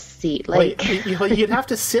looks like a seat? Like, you'd have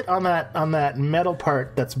to sit on that metal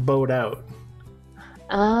part that's bowed out.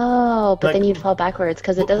 Oh, but then you'd fall backwards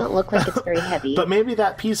because it doesn't look like it's very heavy. But maybe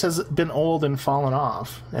that piece has been old and fallen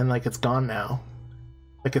off, and like it's gone now.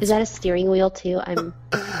 Is that a steering wheel too?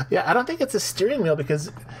 Yeah, I don't think it's a steering wheel because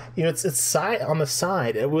it's side on the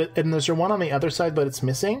side, and there's one on the other side, but it's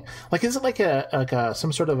missing. Like, is it like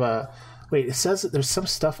some sort of a? Wait, it says that there's some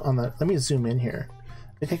stuff on the... Let me zoom in here.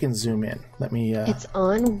 I think I can zoom in. Let me... It's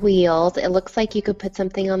on wheels. It looks like you could put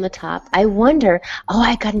something on the top. I wonder... Oh,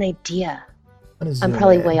 I got an idea. I'm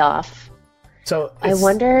probably way off. So I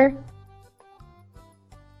wonder...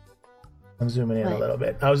 I'm zooming in a little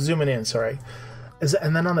bit. I was zooming in, sorry.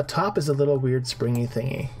 And then on the top is a little weird springy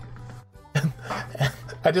thingy.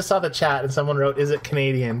 I just saw the chat and someone wrote, "Is it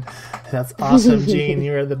Canadian?" That's awesome, Gene.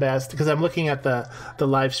 You are the best. Because I'm looking at the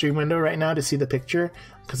live stream window right now to see the picture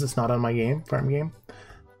because it's not on my farm game.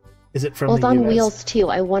 Is it from the US? Well, it's on wheels too.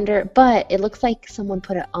 I wonder, but it looks like someone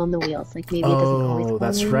put it on the wheels. Like maybe it doesn't always go on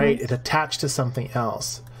that's the right. wheels. It attached to something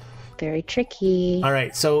else. Very tricky. All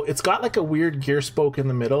right, so it's got like a weird gear spoke in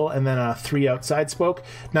the middle and then a 3 outside spoke.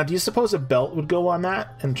 Now, do you suppose a belt would go on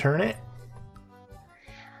that and turn it?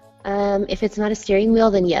 If it's not a steering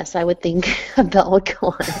wheel, then yes, I would think a belt would go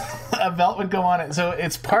on it. A belt would go on it. So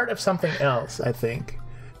it's part of something else, I think.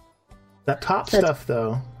 That top stuff,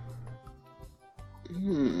 though.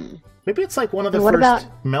 Maybe it's like one of the first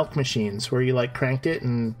milk machines where you like cranked it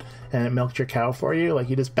and it milked your cow for you. Like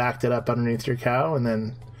you just backed it up underneath your cow and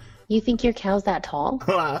then You think your cow's that tall?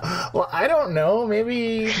 Well, I don't know.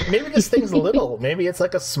 Maybe this thing's little. Maybe it's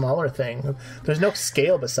like a smaller thing. There's no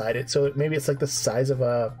scale beside it, so maybe it's like the size of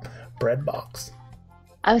a bread box.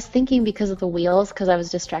 I was thinking because of the wheels, because I was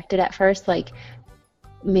distracted at first, like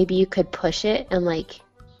maybe you could push it and like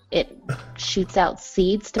it shoots out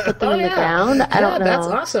seeds to put them in the ground. I don't know. That's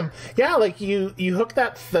awesome. Yeah, like you hook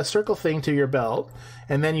the circle thing to your belt,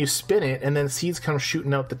 and then you spin it, and then seeds come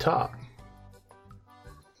shooting out the top.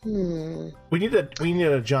 We need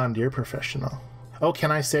a John Deere professional. Oh, can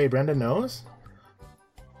I say Brenda knows?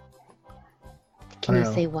 Can you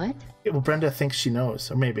say what? Yeah, well, Brenda thinks she knows,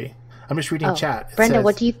 or maybe. I'm just reading chat. Brenda,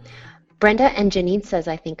 what do you... Brenda and Janine says,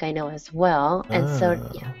 I think I know as well. And so,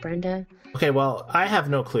 yeah, Brenda... Okay, well, I have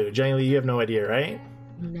no clue. Jenny Lee, you have no idea, right?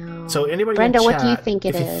 No. So anybody Brenda, in chat, what do you think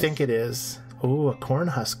it is? If you think it is... Oh, a corn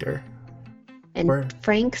husker. And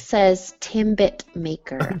Frank says Timbit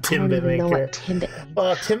maker. Timbit maker. Know what Timbit means.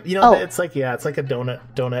 Well, it's like a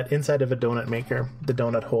donut inside of a donut maker, the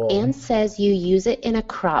donut hole. Anne says you use it in a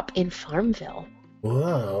crop in Farmville.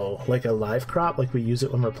 Whoa, like a live crop, like we use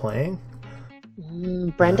it when we're playing?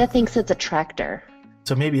 Brenda thinks it's a tractor.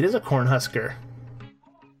 So maybe it is a corn husker.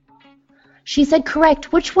 She said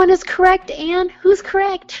correct. Which one is correct, Anne? Who's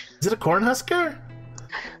correct? Is it a corn husker?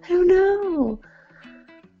 I don't know.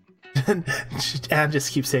 Anne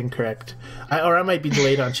just keeps saying correct. I might be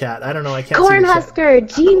delayed on chat. I don't know. I can't corn see the husker. Chat.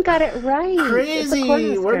 Jean got it right. Crazy.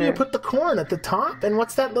 Where do you put the corn? At the top? And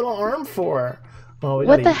what's that little arm for? Oh,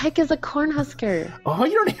 what the heck is a corn husker? Oh,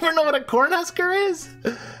 you don't even know what a corn husker is?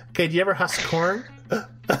 Okay, do you ever husk corn? Man,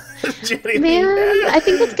 I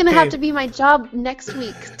think it's going to have to be my job next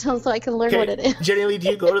week so I can learn what it is. Jenny Lee, do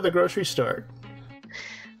you go to the grocery store?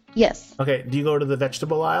 Yes. Okay, do you go to the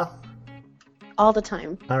vegetable aisle? All the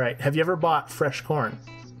time. All right. Have you ever bought fresh corn?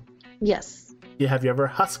 Yes. Have you ever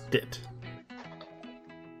husked it?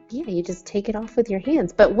 Yeah, you just take it off with your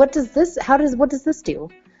hands. But what does this do?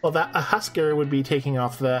 Well, a husker would be taking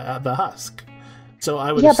off the husk. So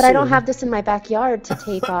I would. Yeah, but I don't have this in my backyard to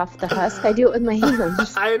take off the husk. I do it with my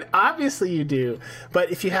hands. Obviously you do. But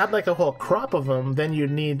if you had like a whole crop of them, then you'd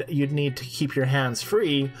need to keep your hands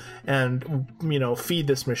free and feed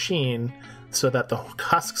this machine so that the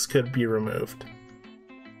husks could be removed.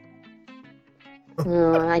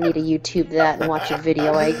 I need to YouTube that and watch a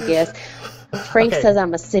video, I guess. Frank says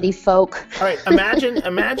I'm a city folk. All right,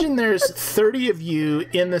 imagine there's 30 of you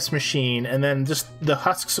in this machine, and then just the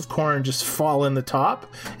husks of corn just fall in the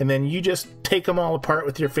top, and then you just take them all apart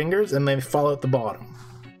with your fingers, and they fall out the bottom.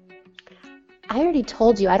 I already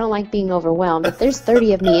told you I don't like being overwhelmed. If there's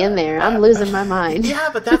 30 of me in there, I'm losing my mind. Yeah,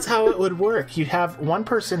 but that's how it would work. You have one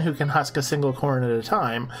person who can husk a single corn at a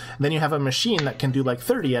time, and then you have a machine that can do like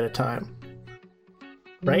 30 at a time.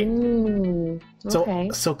 Right? Okay.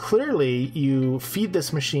 So clearly you feed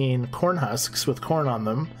this machine corn husks with corn on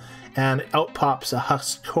them, and out pops a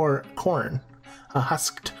husked corn. A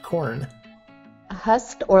husked corn. A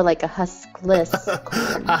husked or like a huskless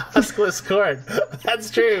corn? A huskless corn.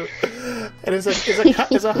 That's true. And is a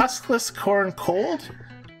huskless corn cold?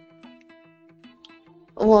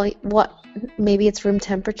 Well, what? Maybe it's room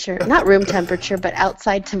temperature. Not room temperature, but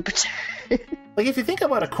outside temperature. Like if you think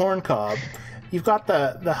about a corn cob, you've got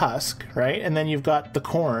the husk, right? And then you've got the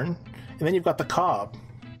corn, and then you've got the cob.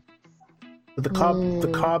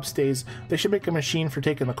 The cob stays. They should make a machine for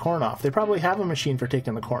taking the corn off. They probably have a machine for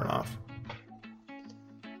taking the corn off.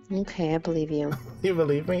 Okay, I believe you. You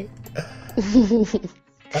believe me?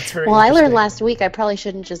 That's very Well, I learned last week I probably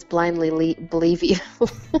shouldn't just blindly believe you.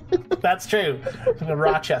 That's true.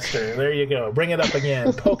 Rochester, there you go. Bring it up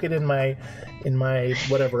again. Poke it in my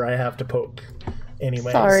whatever I have to poke.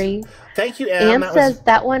 Anyways. Sorry. Thank you, Anne. Anne says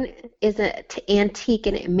that one is an antique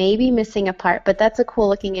and it may be missing a part, but that's a cool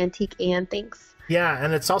looking antique, Anne. Thanks. Yeah,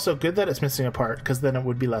 and it's also good that it's missing a part because then it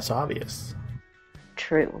would be less obvious.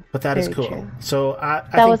 True. But that is cool. True. So I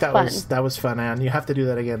think that was fun, Anne. You have to do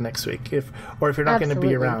that again next week. If you're not going to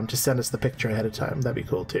be around, just send us the picture ahead of time. That'd be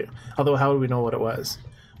cool too. Although how would we know what it was?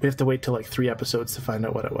 We have to wait till like 3 episodes to find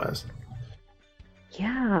out what it was.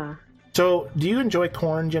 Yeah. So do you enjoy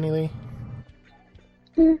corn, Jenny Lee?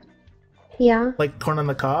 Yeah. Like corn on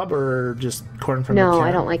the cob or just corn from the No, can?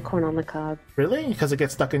 I don't like corn on the cob. Really? Because it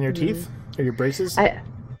gets stuck in your teeth or your braces? I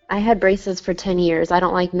had braces for 10 years. I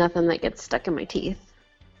don't like nothing that gets stuck in my teeth.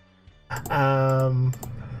 I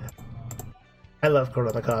love corn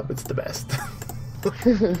on the cob. It's the best.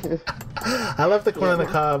 I love the corn on the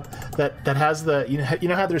cob that has the you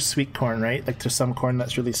know how there's sweet corn, right? Like there's some corn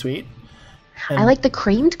that's really sweet. And I like the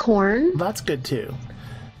creamed corn. That's good too.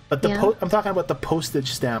 But I'm talking about the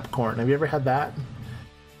postage stamp corn. Have you ever had that?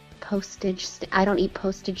 I don't eat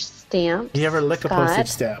postage stamps. You ever lick a Scott. postage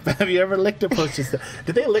stamp? Have you ever licked a postage stamp?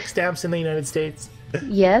 Did they lick stamps in the United States?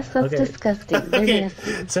 Yes, that's Okay. disgusting. They're Okay,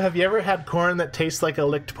 nasty. so have you ever had corn that tastes like a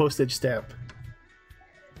licked postage stamp?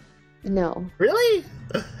 No. Really?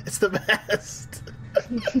 It's the best.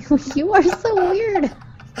 You are so weird.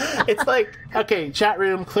 It's like, okay, chat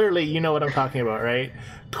room, clearly you know what I'm talking about, right?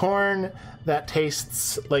 Corn that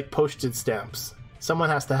tastes like postage stamps. Someone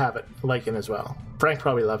has to have it, liking as well. Frank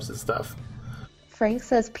probably loves this stuff. Frank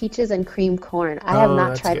says peaches and cream corn. I have not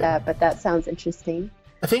that's tried good. that, but that sounds interesting.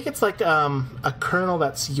 I think it's like a kernel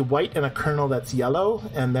that's white and a kernel that's yellow,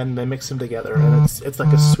 and then they mix them together, and it's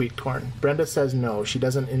like a sweet corn. Brenda says no, she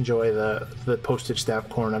doesn't enjoy the postage stamp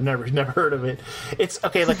corn. I've never heard of it. It's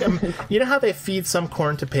okay, like you know how they feed some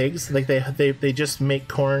corn to pigs? Like they just make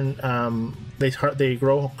corn. They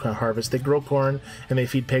grow corn and they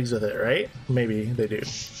feed pigs with it, right? Maybe they do.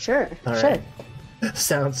 Sure, All sure. right.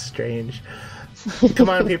 Sounds strange. Come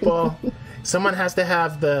on, people. Someone has to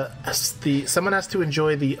have someone has to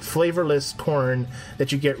enjoy the flavorless corn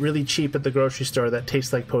that you get really cheap at the grocery store that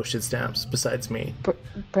tastes like postage stamps, besides me.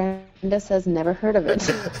 Brenda says never heard of it.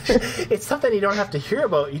 It's something you don't have to hear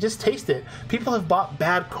about. You just taste it. People have bought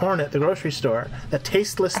bad corn at the grocery store. That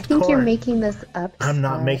tasteless I think corn. you're making this up. I'm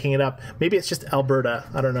not Scott. making it up. Maybe it's just Alberta.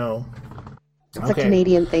 I don't know. It's a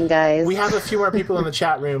Canadian thing, guys. We have a few more people in the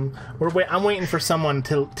chat room. I'm waiting for someone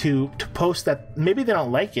to post that. Maybe they don't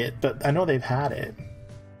like it, but I know they've had it.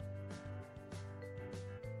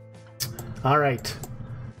 All right.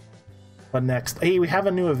 What next? Hey, we have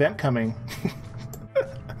a new event coming.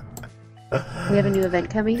 We have a new event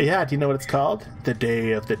coming. Yeah, do you know what it's called? The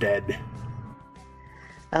Day of the Dead.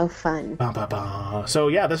 Oh, fun. Ba, ba, ba. So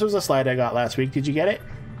yeah, this was a slide I got last week. Did you get it?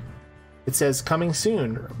 It says coming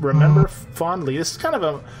soon. Remember fondly. This is kind of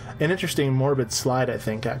an interesting morbid slide, I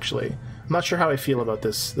think, actually. I'm not sure how I feel about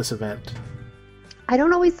this event. I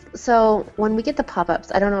don't always. So when we get the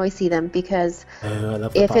pop-ups, I don't always see them because I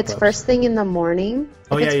love the if it's pop-ups. first thing in the morning,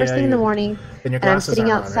 Oh, if it's yeah, first yeah, thing in the yeah. morning, Then your and I'm glasses sitting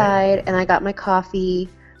aren't on, right? outside and I got my coffee,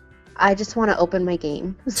 I just want to open my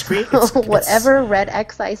game. Screen- So it's- whatever red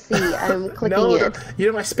X I see, I'm clicking No, it.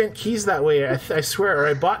 you know, I spent keys that way. I swear, or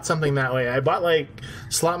I bought something that way. I bought like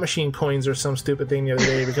slot machine coins or some stupid thing the other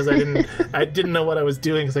day because I didn't know what I was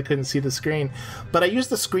doing because I couldn't see the screen. But I use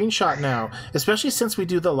the screenshot now, especially since we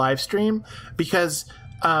do the live stream, because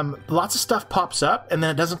lots of stuff pops up and then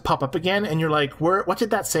it doesn't pop up again, and you're like, what did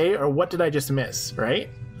that say, or what did I just miss, right?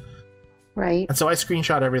 Right. And so I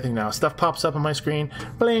screenshot everything now. Stuff pops up on my screen.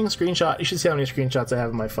 Bling, screenshot. You should see how many screenshots I have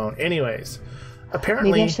on my phone. Anyways,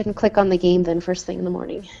 apparently... Maybe I shouldn't click on the game then first thing in the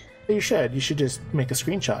morning. You should. You should just make a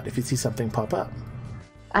screenshot if you see something pop up.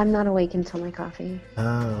 I'm not awake until my coffee.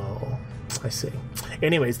 Oh, I see.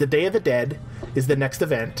 Anyways, the Day of the Dead is the next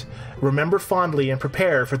event. Remember fondly and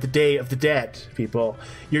prepare for the Day of the Dead, people.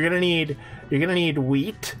 You're gonna need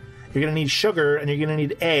wheat, you're gonna need sugar, and you're gonna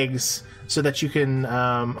need eggs so that you can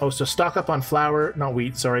so stock up on flour,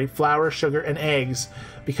 sugar, and eggs,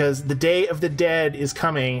 because the Day of the Dead is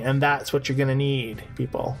coming, and that's what you're gonna need,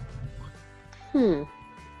 people.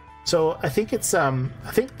 So I think it's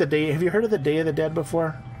the day. Have you heard of the Day of the Dead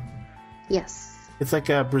before? Yes. It's like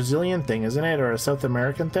a Brazilian thing, isn't it, or a South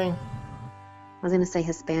American thing? I was going to say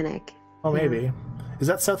Hispanic. Oh, maybe. Is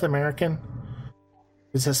that South American?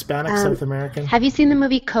 Is Hispanic South American? Have you seen the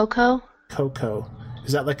movie Coco? Coco.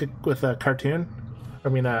 Is that like with a cartoon? I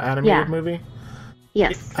mean, an animated Yeah. movie?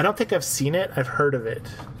 Yes. I don't think I've seen it. I've heard of it.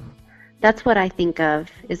 That's what I think of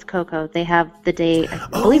is Coco. They have the day, I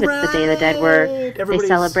believe it's the Day of the Dead, where right. they Everybody's-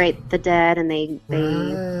 celebrate the dead and they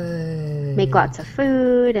Right. make lots of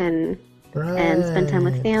food and spend time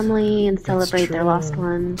with Right. family and celebrate their lost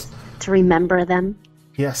ones to remember them.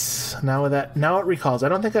 Yes. Now it recalls. I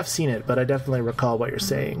don't think I've seen it, but I definitely recall what you're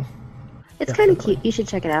saying. It's kind of cute. You should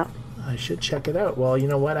check it out. I should check it out. Well, you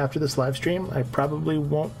know what? After this live stream, I probably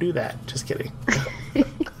won't do that. Just kidding.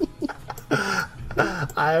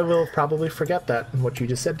 I will probably forget that, what you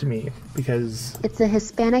just said to me, because... It's a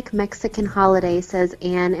Hispanic Mexican holiday, says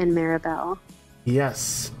Anne and Maribel.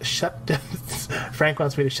 Yes, shut down. Frank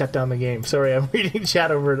wants me to shut down the game. Sorry, I'm reading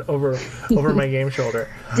chat over my game shoulder.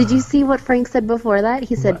 Did you see what Frank said before that?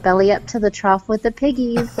 He said, belly up to the trough with the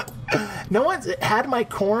piggies. No one's had my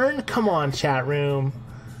corn? Come on, chat room.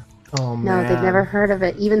 Oh, No, man. they've never heard of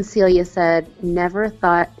it. Even Celia said, never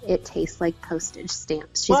thought it tastes like postage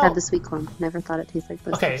stamps. She's Well- had the sweet corn. Never thought it tastes like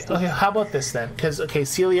postage Okay, stamps. how about this then? Because,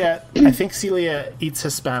 Celia, I think Celia eats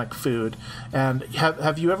Hispanic food. And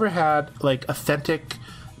have you ever had, like, authentic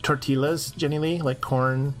tortillas, Jenny Lee? Like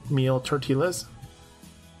cornmeal tortillas?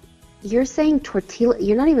 You're saying tortilla.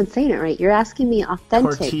 You're not even saying it right. You're asking me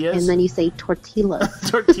authentic, Tortillas? and then you say tortillas.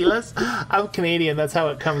 Tortillas? I'm Canadian. That's how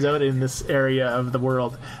it comes out in this area of the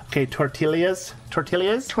world. Okay, tortillas.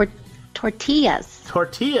 Tortillas? Tortillas.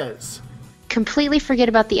 Tortillas. Completely forget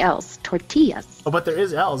about the L's. Tortillas. Oh, but there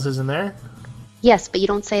is L's, isn't there? Yes, but you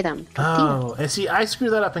don't say them. Oh, and see, I screw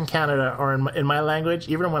that up in Canada or in my language,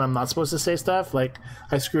 even when I'm not supposed to say stuff. Like,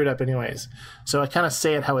 I screw it up anyways. So I kind of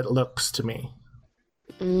say it how it looks to me.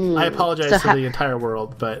 I apologize to the entire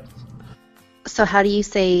world, but... So how do you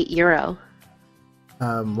say euro?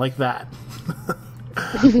 Like that.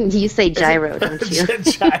 You say gyro, don't you?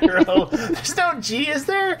 Gyro. There's no G, is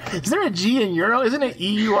there? Is there a G in euro? Isn't it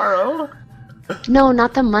EURO? No,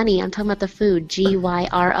 not the money. I'm talking about the food.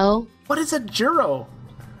 GYRO. What is a gyro?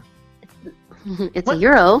 It's a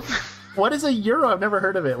euro. What is a euro? I've never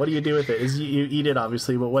heard of it. What do you do with it? You eat it,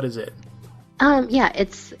 obviously, but what is it? Yeah,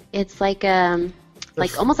 it's like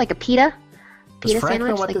almost like a pita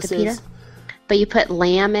sandwich, like the pita. Is? But you put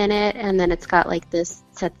lamb in it, and then it's got like this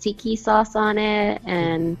tzatziki sauce on it,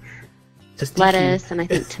 and lettuce, and I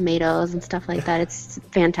think tomatoes and stuff like that. It's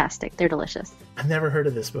fantastic. They're delicious. I've never heard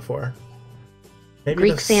of this before. Maybe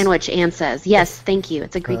Greek sandwich, Anne says. Yes, thank you.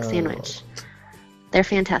 It's a Greek sandwich. They're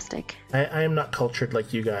fantastic. I am not cultured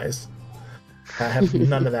like you guys. I have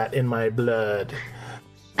none of that in my blood.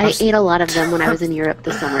 I ate a lot of them when I was in Europe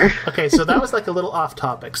this summer. Okay, so that was like a little off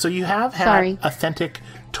topic. So you have had authentic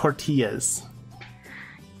tortillas.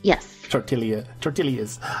 Yes.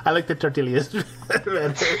 Tortillas. I like the tortillas.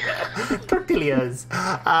 Tortillas.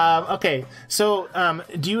 Okay, so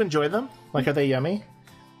do you enjoy them? Like, are they yummy?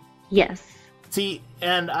 Yes. See,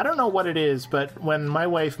 and I don't know what it is, but when my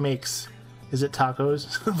wife makes, is it tacos?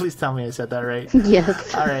 Please tell me I said that right.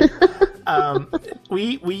 Yes. All right.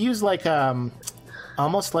 We use like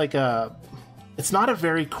almost like a. It's not a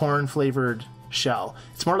very corn flavored shell.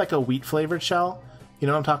 It's more like a wheat flavored shell. You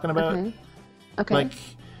know what I'm talking about? Okay. Like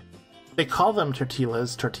they call them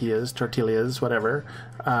tortillas, whatever.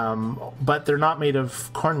 But they're not made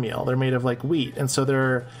of cornmeal. They're made of like wheat, and so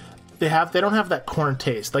they don't have that corn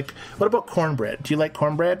taste. Like, what about cornbread? Do you like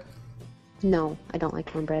cornbread? No, I don't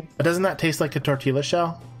like cornbread. But doesn't that taste like a tortilla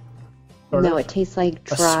shell? No, it tastes like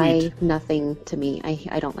dry nothing to me.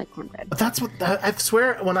 I don't like cornbread. But that's what I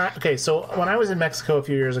swear. So when I was in Mexico a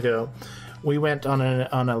few years ago, we went on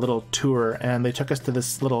a little tour, and they took us to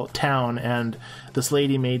this little town, and this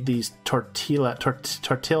lady made these tortilla,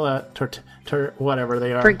 whatever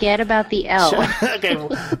they are. Forget about the L. Okay,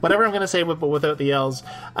 whatever I'm going to say, but without the L's,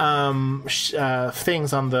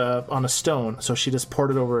 things on a stone. So she just poured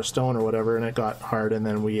it over a stone or whatever, and it got hard, and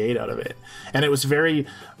then we ate out of it. And it was very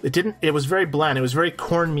bland. It was very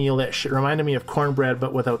cornmeal-ish. It reminded me of cornbread,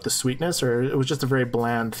 but without the sweetness, or it was just a very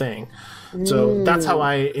bland thing. So that's how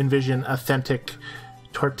I envision authentic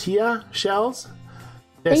tortilla shells.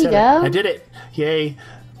 There you go. I did it. Yay.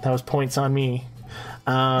 That was points on me.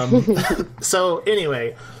 So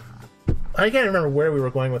anyway, I can't remember where we were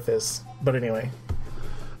going with this, but anyway.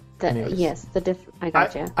 I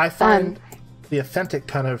gotcha. I find the authentic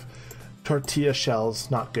kind of tortilla shells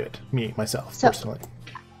not good. Myself, personally.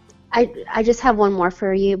 I just have one more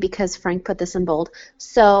for you because Frank put this in bold.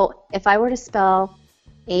 So if I were to spell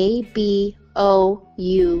ABOUT,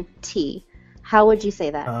 how would you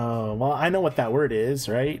say that? Oh, well, I know what that word is,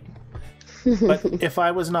 right? But if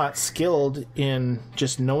I was not skilled in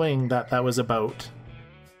just knowing that was about,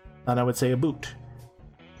 then I would say a boot.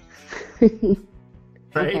 Right?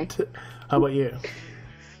 Okay. How about you?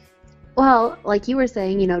 Well, like you were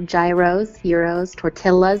saying, gyros, euros,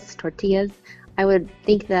 tortillas. I would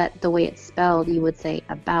think that the way it's spelled, you would say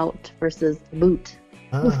about versus boot.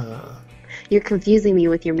 You're confusing me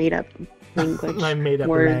with your made-up language. My made-up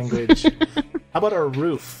words. language. How about a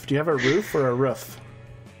roof? Do you have a roof or a roof?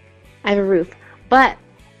 I have a roof, but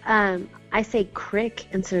I say crick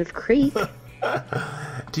instead of creek.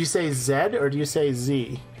 Do you say Z or do you say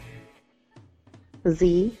Z?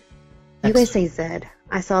 Z. You guys say Z.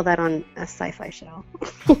 I saw that on a sci-fi show.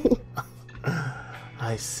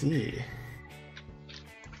 I see.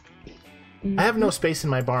 I have no space in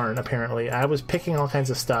my barn, apparently. I was picking all kinds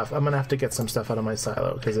of stuff. I'm going to have to get some stuff out of my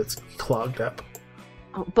silo because it's clogged up.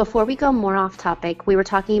 Before we go more off topic, we were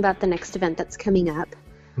talking about the next event that's coming up.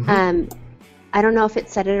 Mm-hmm. I don't know if it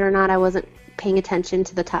said it or not. I wasn't paying attention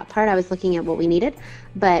to the top part. I was looking at what we needed.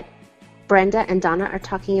 But Brenda and Donna are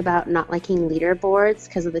talking about not liking leaderboards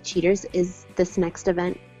because of the cheaters. Is this next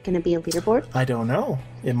event going to be a leaderboard? I don't know.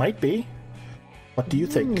 It might be. What do you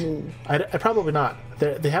think? I probably not.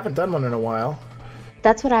 They haven't done one in a while.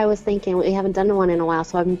 That's what I was thinking. We haven't done one in a while,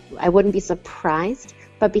 so I wouldn't be surprised.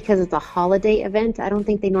 But because it's a holiday event, I don't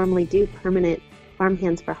think they normally do permanent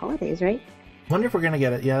farmhands for holidays, right? I wonder if we're gonna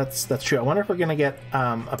get it. Yeah, that's true. I wonder if we're gonna get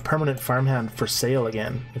a permanent farmhand for sale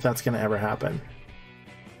again, if that's gonna ever happen.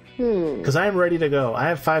 Because I am ready to go. I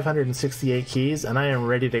have 568 keys, and I am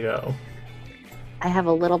ready to go. I have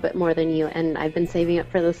a little bit more than you, and I've been saving it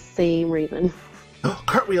for the same reason. Oh,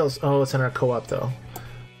 cartwheels! Oh, it's in our co-op though.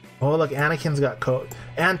 Oh, look, Anakin's got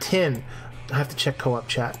and Tin. I have to check co-op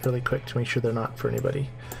chat really quick to make sure they're not for anybody.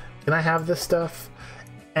 Can I have this stuff?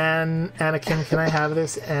 And Anakin, can I have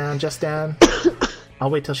this? And Just Dan? I'll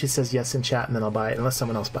wait till she says yes in chat, and then I'll buy it, unless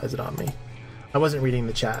someone else buys it on me. I wasn't reading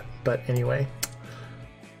the chat, but anyway.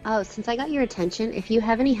 Oh, since I got your attention, if you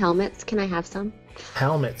have any helmets, can I have some?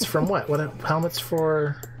 Helmets from what? What helmets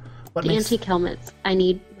for? What the antique helmets. I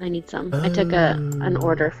need some. I took an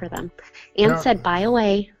order for them. And said buy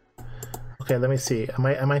away. Okay, let me see.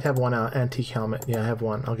 I might have one antique helmet. Yeah, I have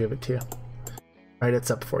one. I'll give it to you. Right, it's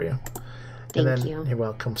up for you. Thank you. You're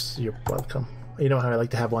welcome. You're welcome. You know how I like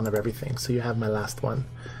to have one of everything, so you have my last one.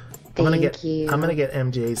 Thank you. I'm gonna get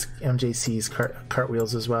MJC's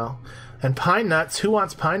cartwheels as well. And pine nuts. Who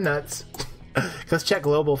wants pine nuts? Let's check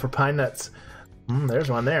global for pine nuts. There's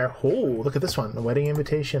one there. Oh, look at this one. The wedding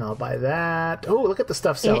invitation. I'll buy that. Oh, look at the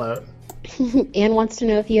stuff sell out. Anne wants to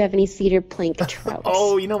know if you have any cedar plank trouts.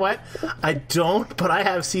 Oh, you know what? I don't, but I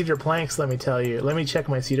have cedar planks, let me tell you. Let me check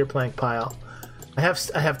my cedar plank pile. I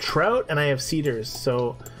have trout and I have cedars.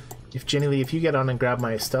 So if Jenny Lee, if you get on and grab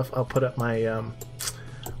my stuff, I'll put up my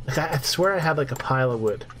I swear I had like a pile of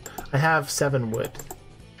wood. I have 7 wood.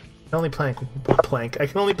 I can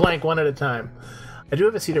only plank one at a time. I do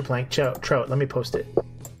have a cedar plank trout. Let me post it.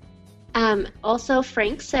 Also,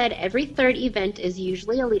 Frank said every third event is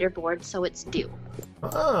usually a leaderboard, so it's due.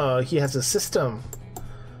 Oh, he has a system.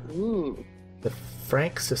 The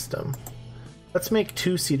Frank system. Let's make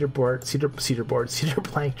 2 cedar plank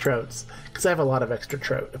trouts, because I have a lot of extra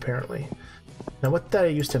trout apparently. Now, what did I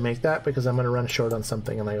used to make that? Because I'm going to run short on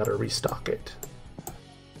something and I got to restock it.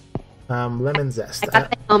 Lemon zest. I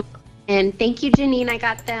got them, and thank you, Janine. I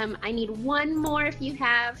got them. I need one more if you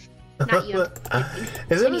have. Not you.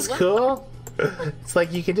 Isn't this cool? It's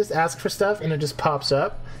like you can just ask for stuff and it just pops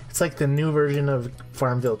up. It's like the new version of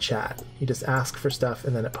Farmville chat. You just ask for stuff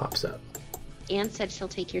and then it pops up. Anne said she'll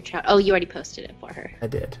take your trout. Oh, you already posted it for her. I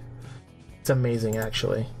did. It's amazing,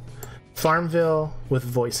 actually. Farmville with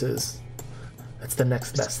voices. That's the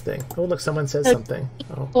next best thing. Oh, look, someone says something.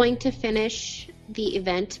 Oh. Going to finish the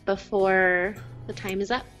event before the time is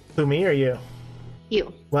up. Who, me or you?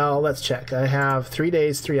 You. Well, let's check. I have 3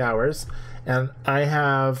 days, 3 hours, and I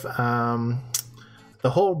have the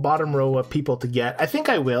whole bottom row of people to get. I think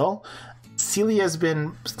I will. Celia's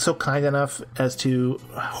been so kind enough as to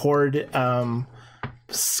hoard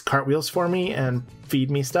cartwheels for me and feed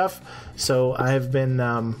me stuff. So I've been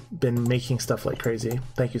making stuff like crazy.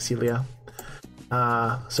 Thank you, Celia.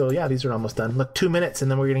 So yeah, these are almost done. Look, 2 minutes, and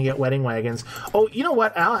then we're gonna get wedding wagons. Oh, you know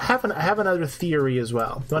what? I have another theory as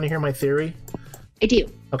well. You want to hear my theory? I do.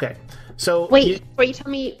 Okay. So wait, before you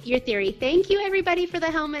tell me your theory, thank you everybody for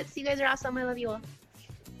the helmets. You guys are awesome. I love you all.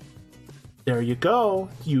 There you go.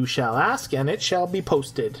 You shall ask, and it shall be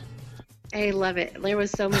posted. I love it. There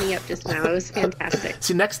was so many up just now. It was fantastic.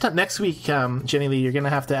 See, next week, Jenny Lee, you're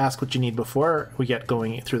gonna have to ask what you need before we get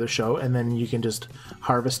going through the show, and then you can just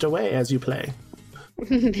harvest away as you play.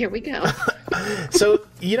 There we go. So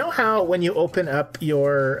you know how when you open up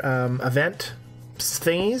your event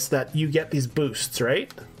thingies that you get these boosts,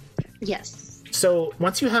 right? Yes. So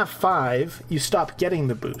once you have 5, you stop getting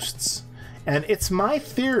the boosts, and it's my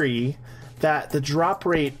theory that the drop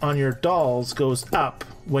rate on your dolls goes up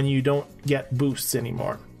when you don't get boosts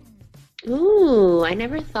anymore. Ooh, I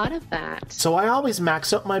never thought of that. So I always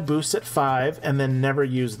max out my boosts at 5 and then never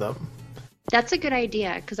use them. That's a good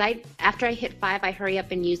idea, because after I hit 5, I hurry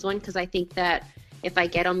up and use one, because I think that if I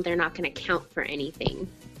get them, they're not going to count for anything.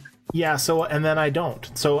 Yeah, so, and then I don't.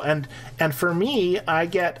 So, and for me, I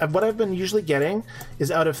get, what I've been usually getting is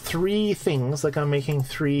out of 3 things, like I'm making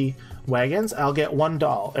 3 wagons, I'll get 1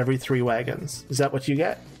 doll every 3 wagons. Is that what you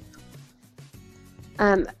get?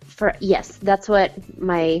 Yes, that's what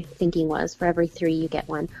my thinking was. For every 3, you get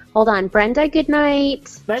 1. Hold on, Brenda. Good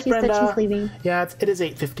night. Night, she Brenda. said she's leaving. Yeah, it is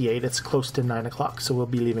 8:58. It's close to 9 o'clock, so we'll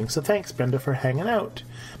be leaving. So thanks, Brenda, for hanging out.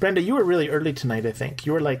 Brenda, you were really early tonight. I think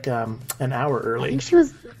you were like an hour early. I think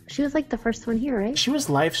she was like the first one here, right? She was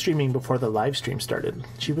live streaming before the live stream started.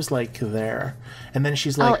 She was like there, and then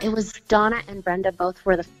she's like, "Oh, it was Donna and Brenda. Both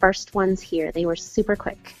were the first ones here. They were super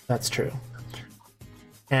quick." That's true.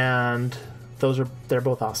 And they're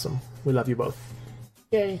both awesome. We love you both.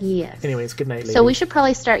 Yay. Yes. Anyways, good night, ladies. So we should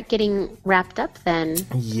probably start getting wrapped up then.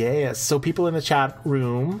 Yes. So people in the chat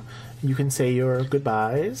room, you can say your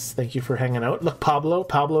goodbyes. Thank you for hanging out. Look,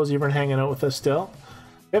 Pablo's even hanging out with us still.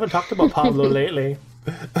 We haven't talked about Pablo lately.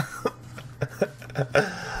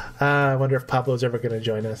 I wonder if Pablo's ever going to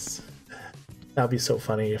join us. That'd be so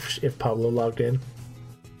funny if Pablo logged in.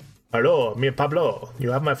 Hello, me Pablo.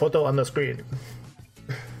 You have my photo on the screen.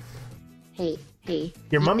 Hey.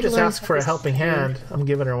 Your mom just asked for a helping hand. I'm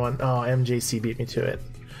giving her one. Oh, MJC beat me to it.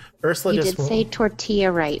 Ursula you just did say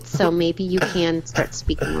tortilla right, so maybe you can start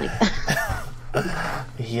speaking like that.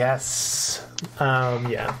 Yes.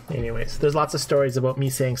 Yeah. Anyways, there's lots of stories about me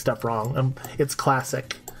saying stuff wrong. It's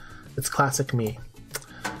classic. It's classic me.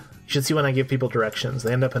 You should see when I give people directions.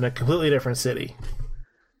 They end up in a completely different city.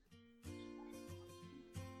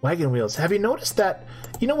 Wagon wheels. Have you noticed that?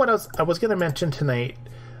 You know what I was going to mention tonight?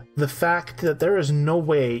 The fact that there is no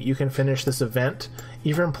way you can finish this event,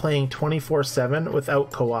 even playing 24/7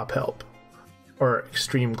 without co-op help or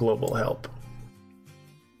extreme global help.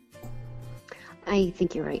 I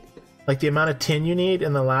think you're right. Like the amount of tin you need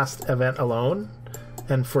in the last event alone,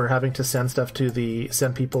 and for having to send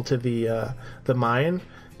people to the mine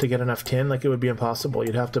to get enough tin, like it would be impossible.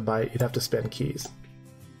 You'd have to spend keys.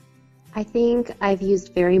 I think I've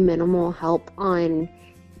used very minimal help on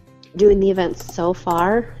doing the events so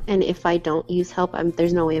far, and if I don't use help,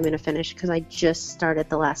 there's no way I'm going to finish because I just started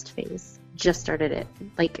the last phase. Just started it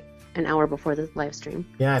like an hour before the live stream.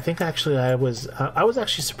 Yeah, I think actually I was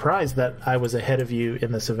actually surprised that I was ahead of you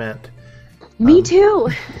in this event. Me too.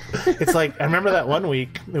 It's like I remember that one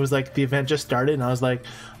week. It was like the event just started, and I was like,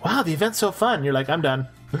 "Wow, the event's so fun." You're like, "I'm done."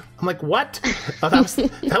 I'm like, "What?" Oh,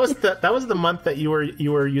 that was the month that you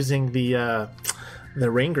were using the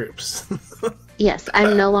rain groups. Yes,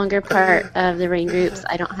 I'm no longer part of the rain groups.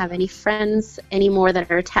 I don't have any friends anymore that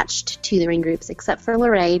are attached to the rain groups except for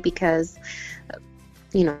Lorraine because,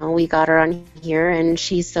 we got her on here and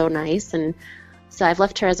she's so nice. And so I've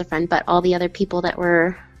left her as a friend, but all the other people that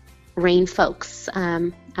were rain folks,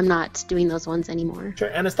 I'm not doing those ones anymore. Sure,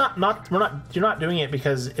 and it's you're not doing it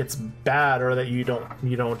because it's bad or that you don't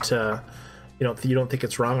think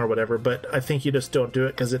it's wrong or whatever, but I think you just don't do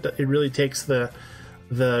it because it really takes the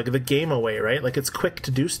game away, right? Like it's quick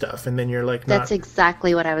to do stuff, and then you're like, That's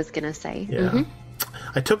exactly what I was gonna say. Yeah. Mm-hmm.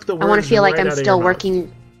 I took the words. I want to feel right like I'm out of still your working.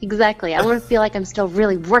 mouth. Exactly. I want to feel like I'm still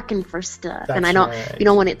really working for stuff, and I don't.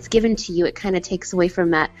 Right. When it's given to you, it kind of takes away from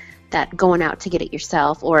that going out to get it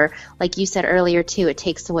yourself, or like you said earlier too, it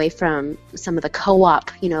takes away from some of the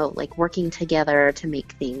co-op. Like working together to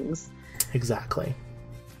make things. Exactly.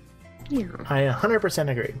 Yeah. I 100%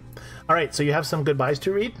 agree. All right, so you have some goodbyes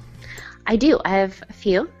to read? I do. I have a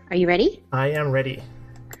few. Are you ready? I am ready.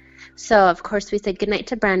 So, of course, we said goodnight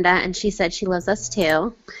to Brenda, and she said she loves us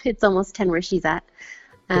too. It's almost 10 where she's at.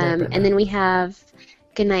 And then we have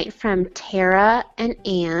goodnight from Tara and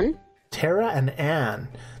Anne. Tara and Anne.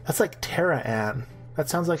 That's like Tara Ann. That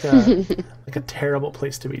sounds like a terrible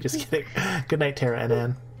place to be. Just kidding. Good night, Tara and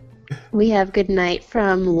Anne. We have good night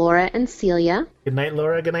from Laura and Celia. Good night,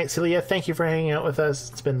 Laura. Good night, Celia. Thank you for hanging out with us.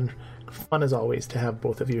 It's been fun as always to have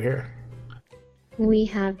both of you here. We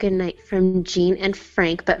have good night from Jean and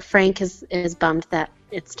Frank, but Frank is bummed that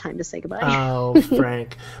it's time to say goodbye. Oh,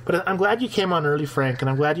 Frank. But I'm glad you came on early, Frank, and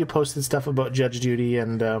I'm glad you posted stuff about Judge Judy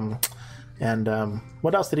and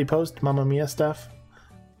what else did he post? Mamma Mia stuff?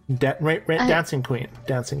 Dancing Queen.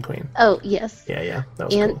 Oh, yes. Yeah. That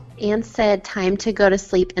was cool. Anne said time to go to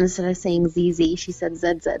sleep instead of saying ZZ. She said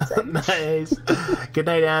ZZZ. Nice. Good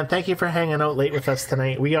night, Anne. Thank you for hanging out late with us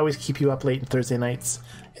tonight. We always keep you up late on Thursday nights.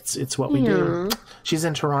 It's what we do. She's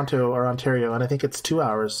in Toronto or Ontario, and I think it's 2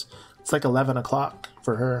 hours. It's like 11 o'clock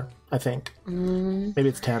for her, I think. Maybe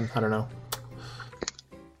it's 10. I don't know.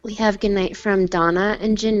 We have good night from Donna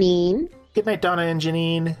and Janine. Good night, Donna and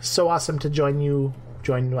Janine. So awesome to join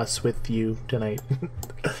us with you tonight.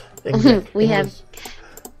 We have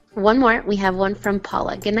one more. We have one from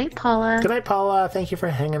Paula. Good night, Paula. Good night, Paula. Thank you for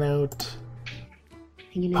hanging out.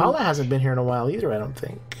 Paula hasn't been here in a while either, I don't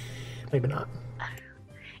think. Maybe not.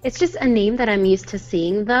 It's just a name that I'm used to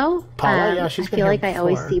seeing, though. Paula, yeah, she's been here I feel like before. I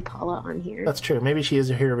always see Paula on here. That's true. Maybe she is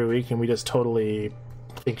here every week and we just totally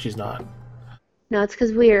think she's not. No, it's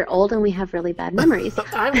because we're old and we have really bad memories.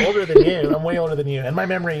 I'm older than you. I'm way older than you. And my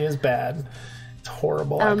memory is bad. It's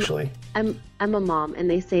horrible, actually. I'm a mom, and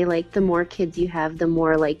they say, like, the more kids you have, the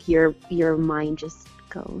more, like, your mind just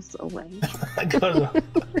goes away.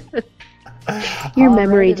 Your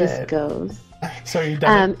memory just goes. So you're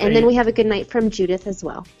done. And then we have a good night from Judith as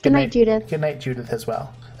well. Good night, Judith. Good night, Judith as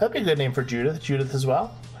well. That'd be a good name for Judith. Judith as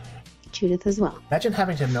well. Judith as well. Imagine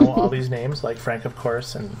having to know all these names, like Frank, of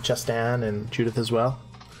course, and Justin, and Judith as well.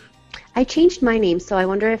 I changed my name, so I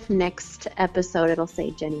wonder if next episode it'll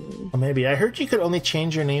say Jenny Lee. Well, maybe. I heard you could only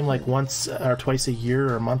change your name like once or twice a year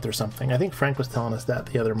or a month or something. I think Frank was telling us that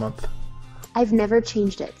the other month. I've never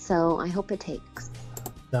changed it, so I hope it takes.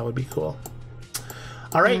 That would be cool.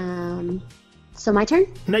 All right. So my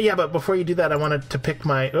turn? No, yeah, but before you do that, I wanted to pick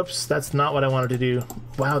my... Oops, that's not what I wanted to do.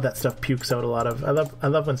 Wow, that stuff pukes out a lot of... I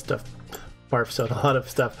love when stuff barfs out a lot of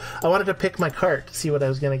stuff. I wanted to pick my cart to see what I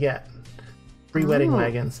was going to get. 3 wedding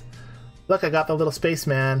wagons. Look, I got the little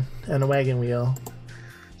spaceman and a wagon wheel.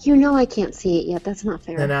 You know I can't see it yet. That's not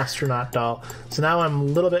fair. An astronaut doll. So now I'm a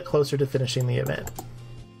little bit closer to finishing the event.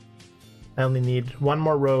 I only need 1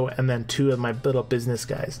 more row and then 2 of my little business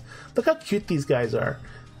guys. Look how cute these guys are.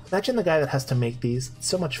 Imagine the guy that has to make these. It's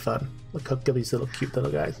so much fun. Look how cute these little cute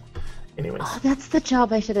little guys. Anyways. Oh, that's the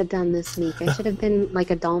job I should have done this week. I should have been like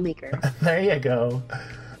a doll maker. There you go.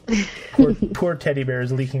 Poor teddy bear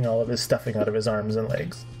is leaking all of his stuffing out of his arms and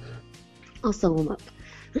legs. I'll sew them up.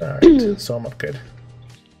 All right, sew them up good.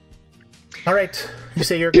 All right, you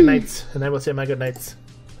say your good nights, and I will say my good nights.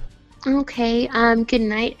 Okay, good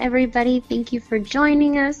night, everybody. Thank you for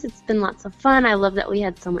joining us. It's been lots of fun. I love that we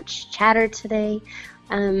had so much chatter today.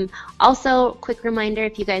 Also, quick reminder,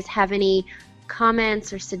 if you guys have any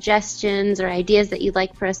comments or suggestions or ideas that you'd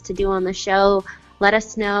like for us to do on the show, let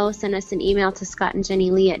us know. Send us an email to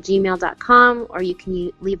scottandjennylee@gmail.com, or you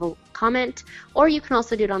can leave a comment, or you can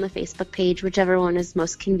also do it on the Facebook page, whichever one is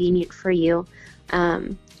most convenient for you.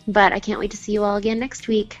 But I can't wait to see you all again next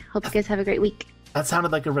week. Hope you guys have a great week. That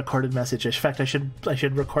sounded like a recorded message. In fact, I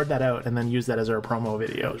should record that out and then use that as our promo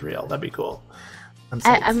video. It's real. That'd be cool.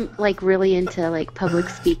 I'm like really into like public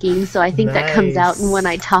speaking, so I think that comes out when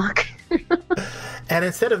I talk. And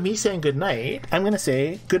instead of me saying good night, I'm going to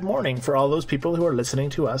say good morning for all those people who are listening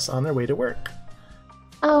to us on their way to work.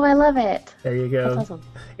 Oh, I love it. There you go. That's awesome.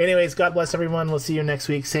 Anyways, God bless everyone. We'll see you next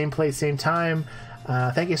week. Same place, same time.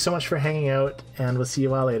 Thank you so much for hanging out, and we'll see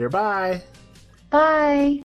you all later. Bye. Bye.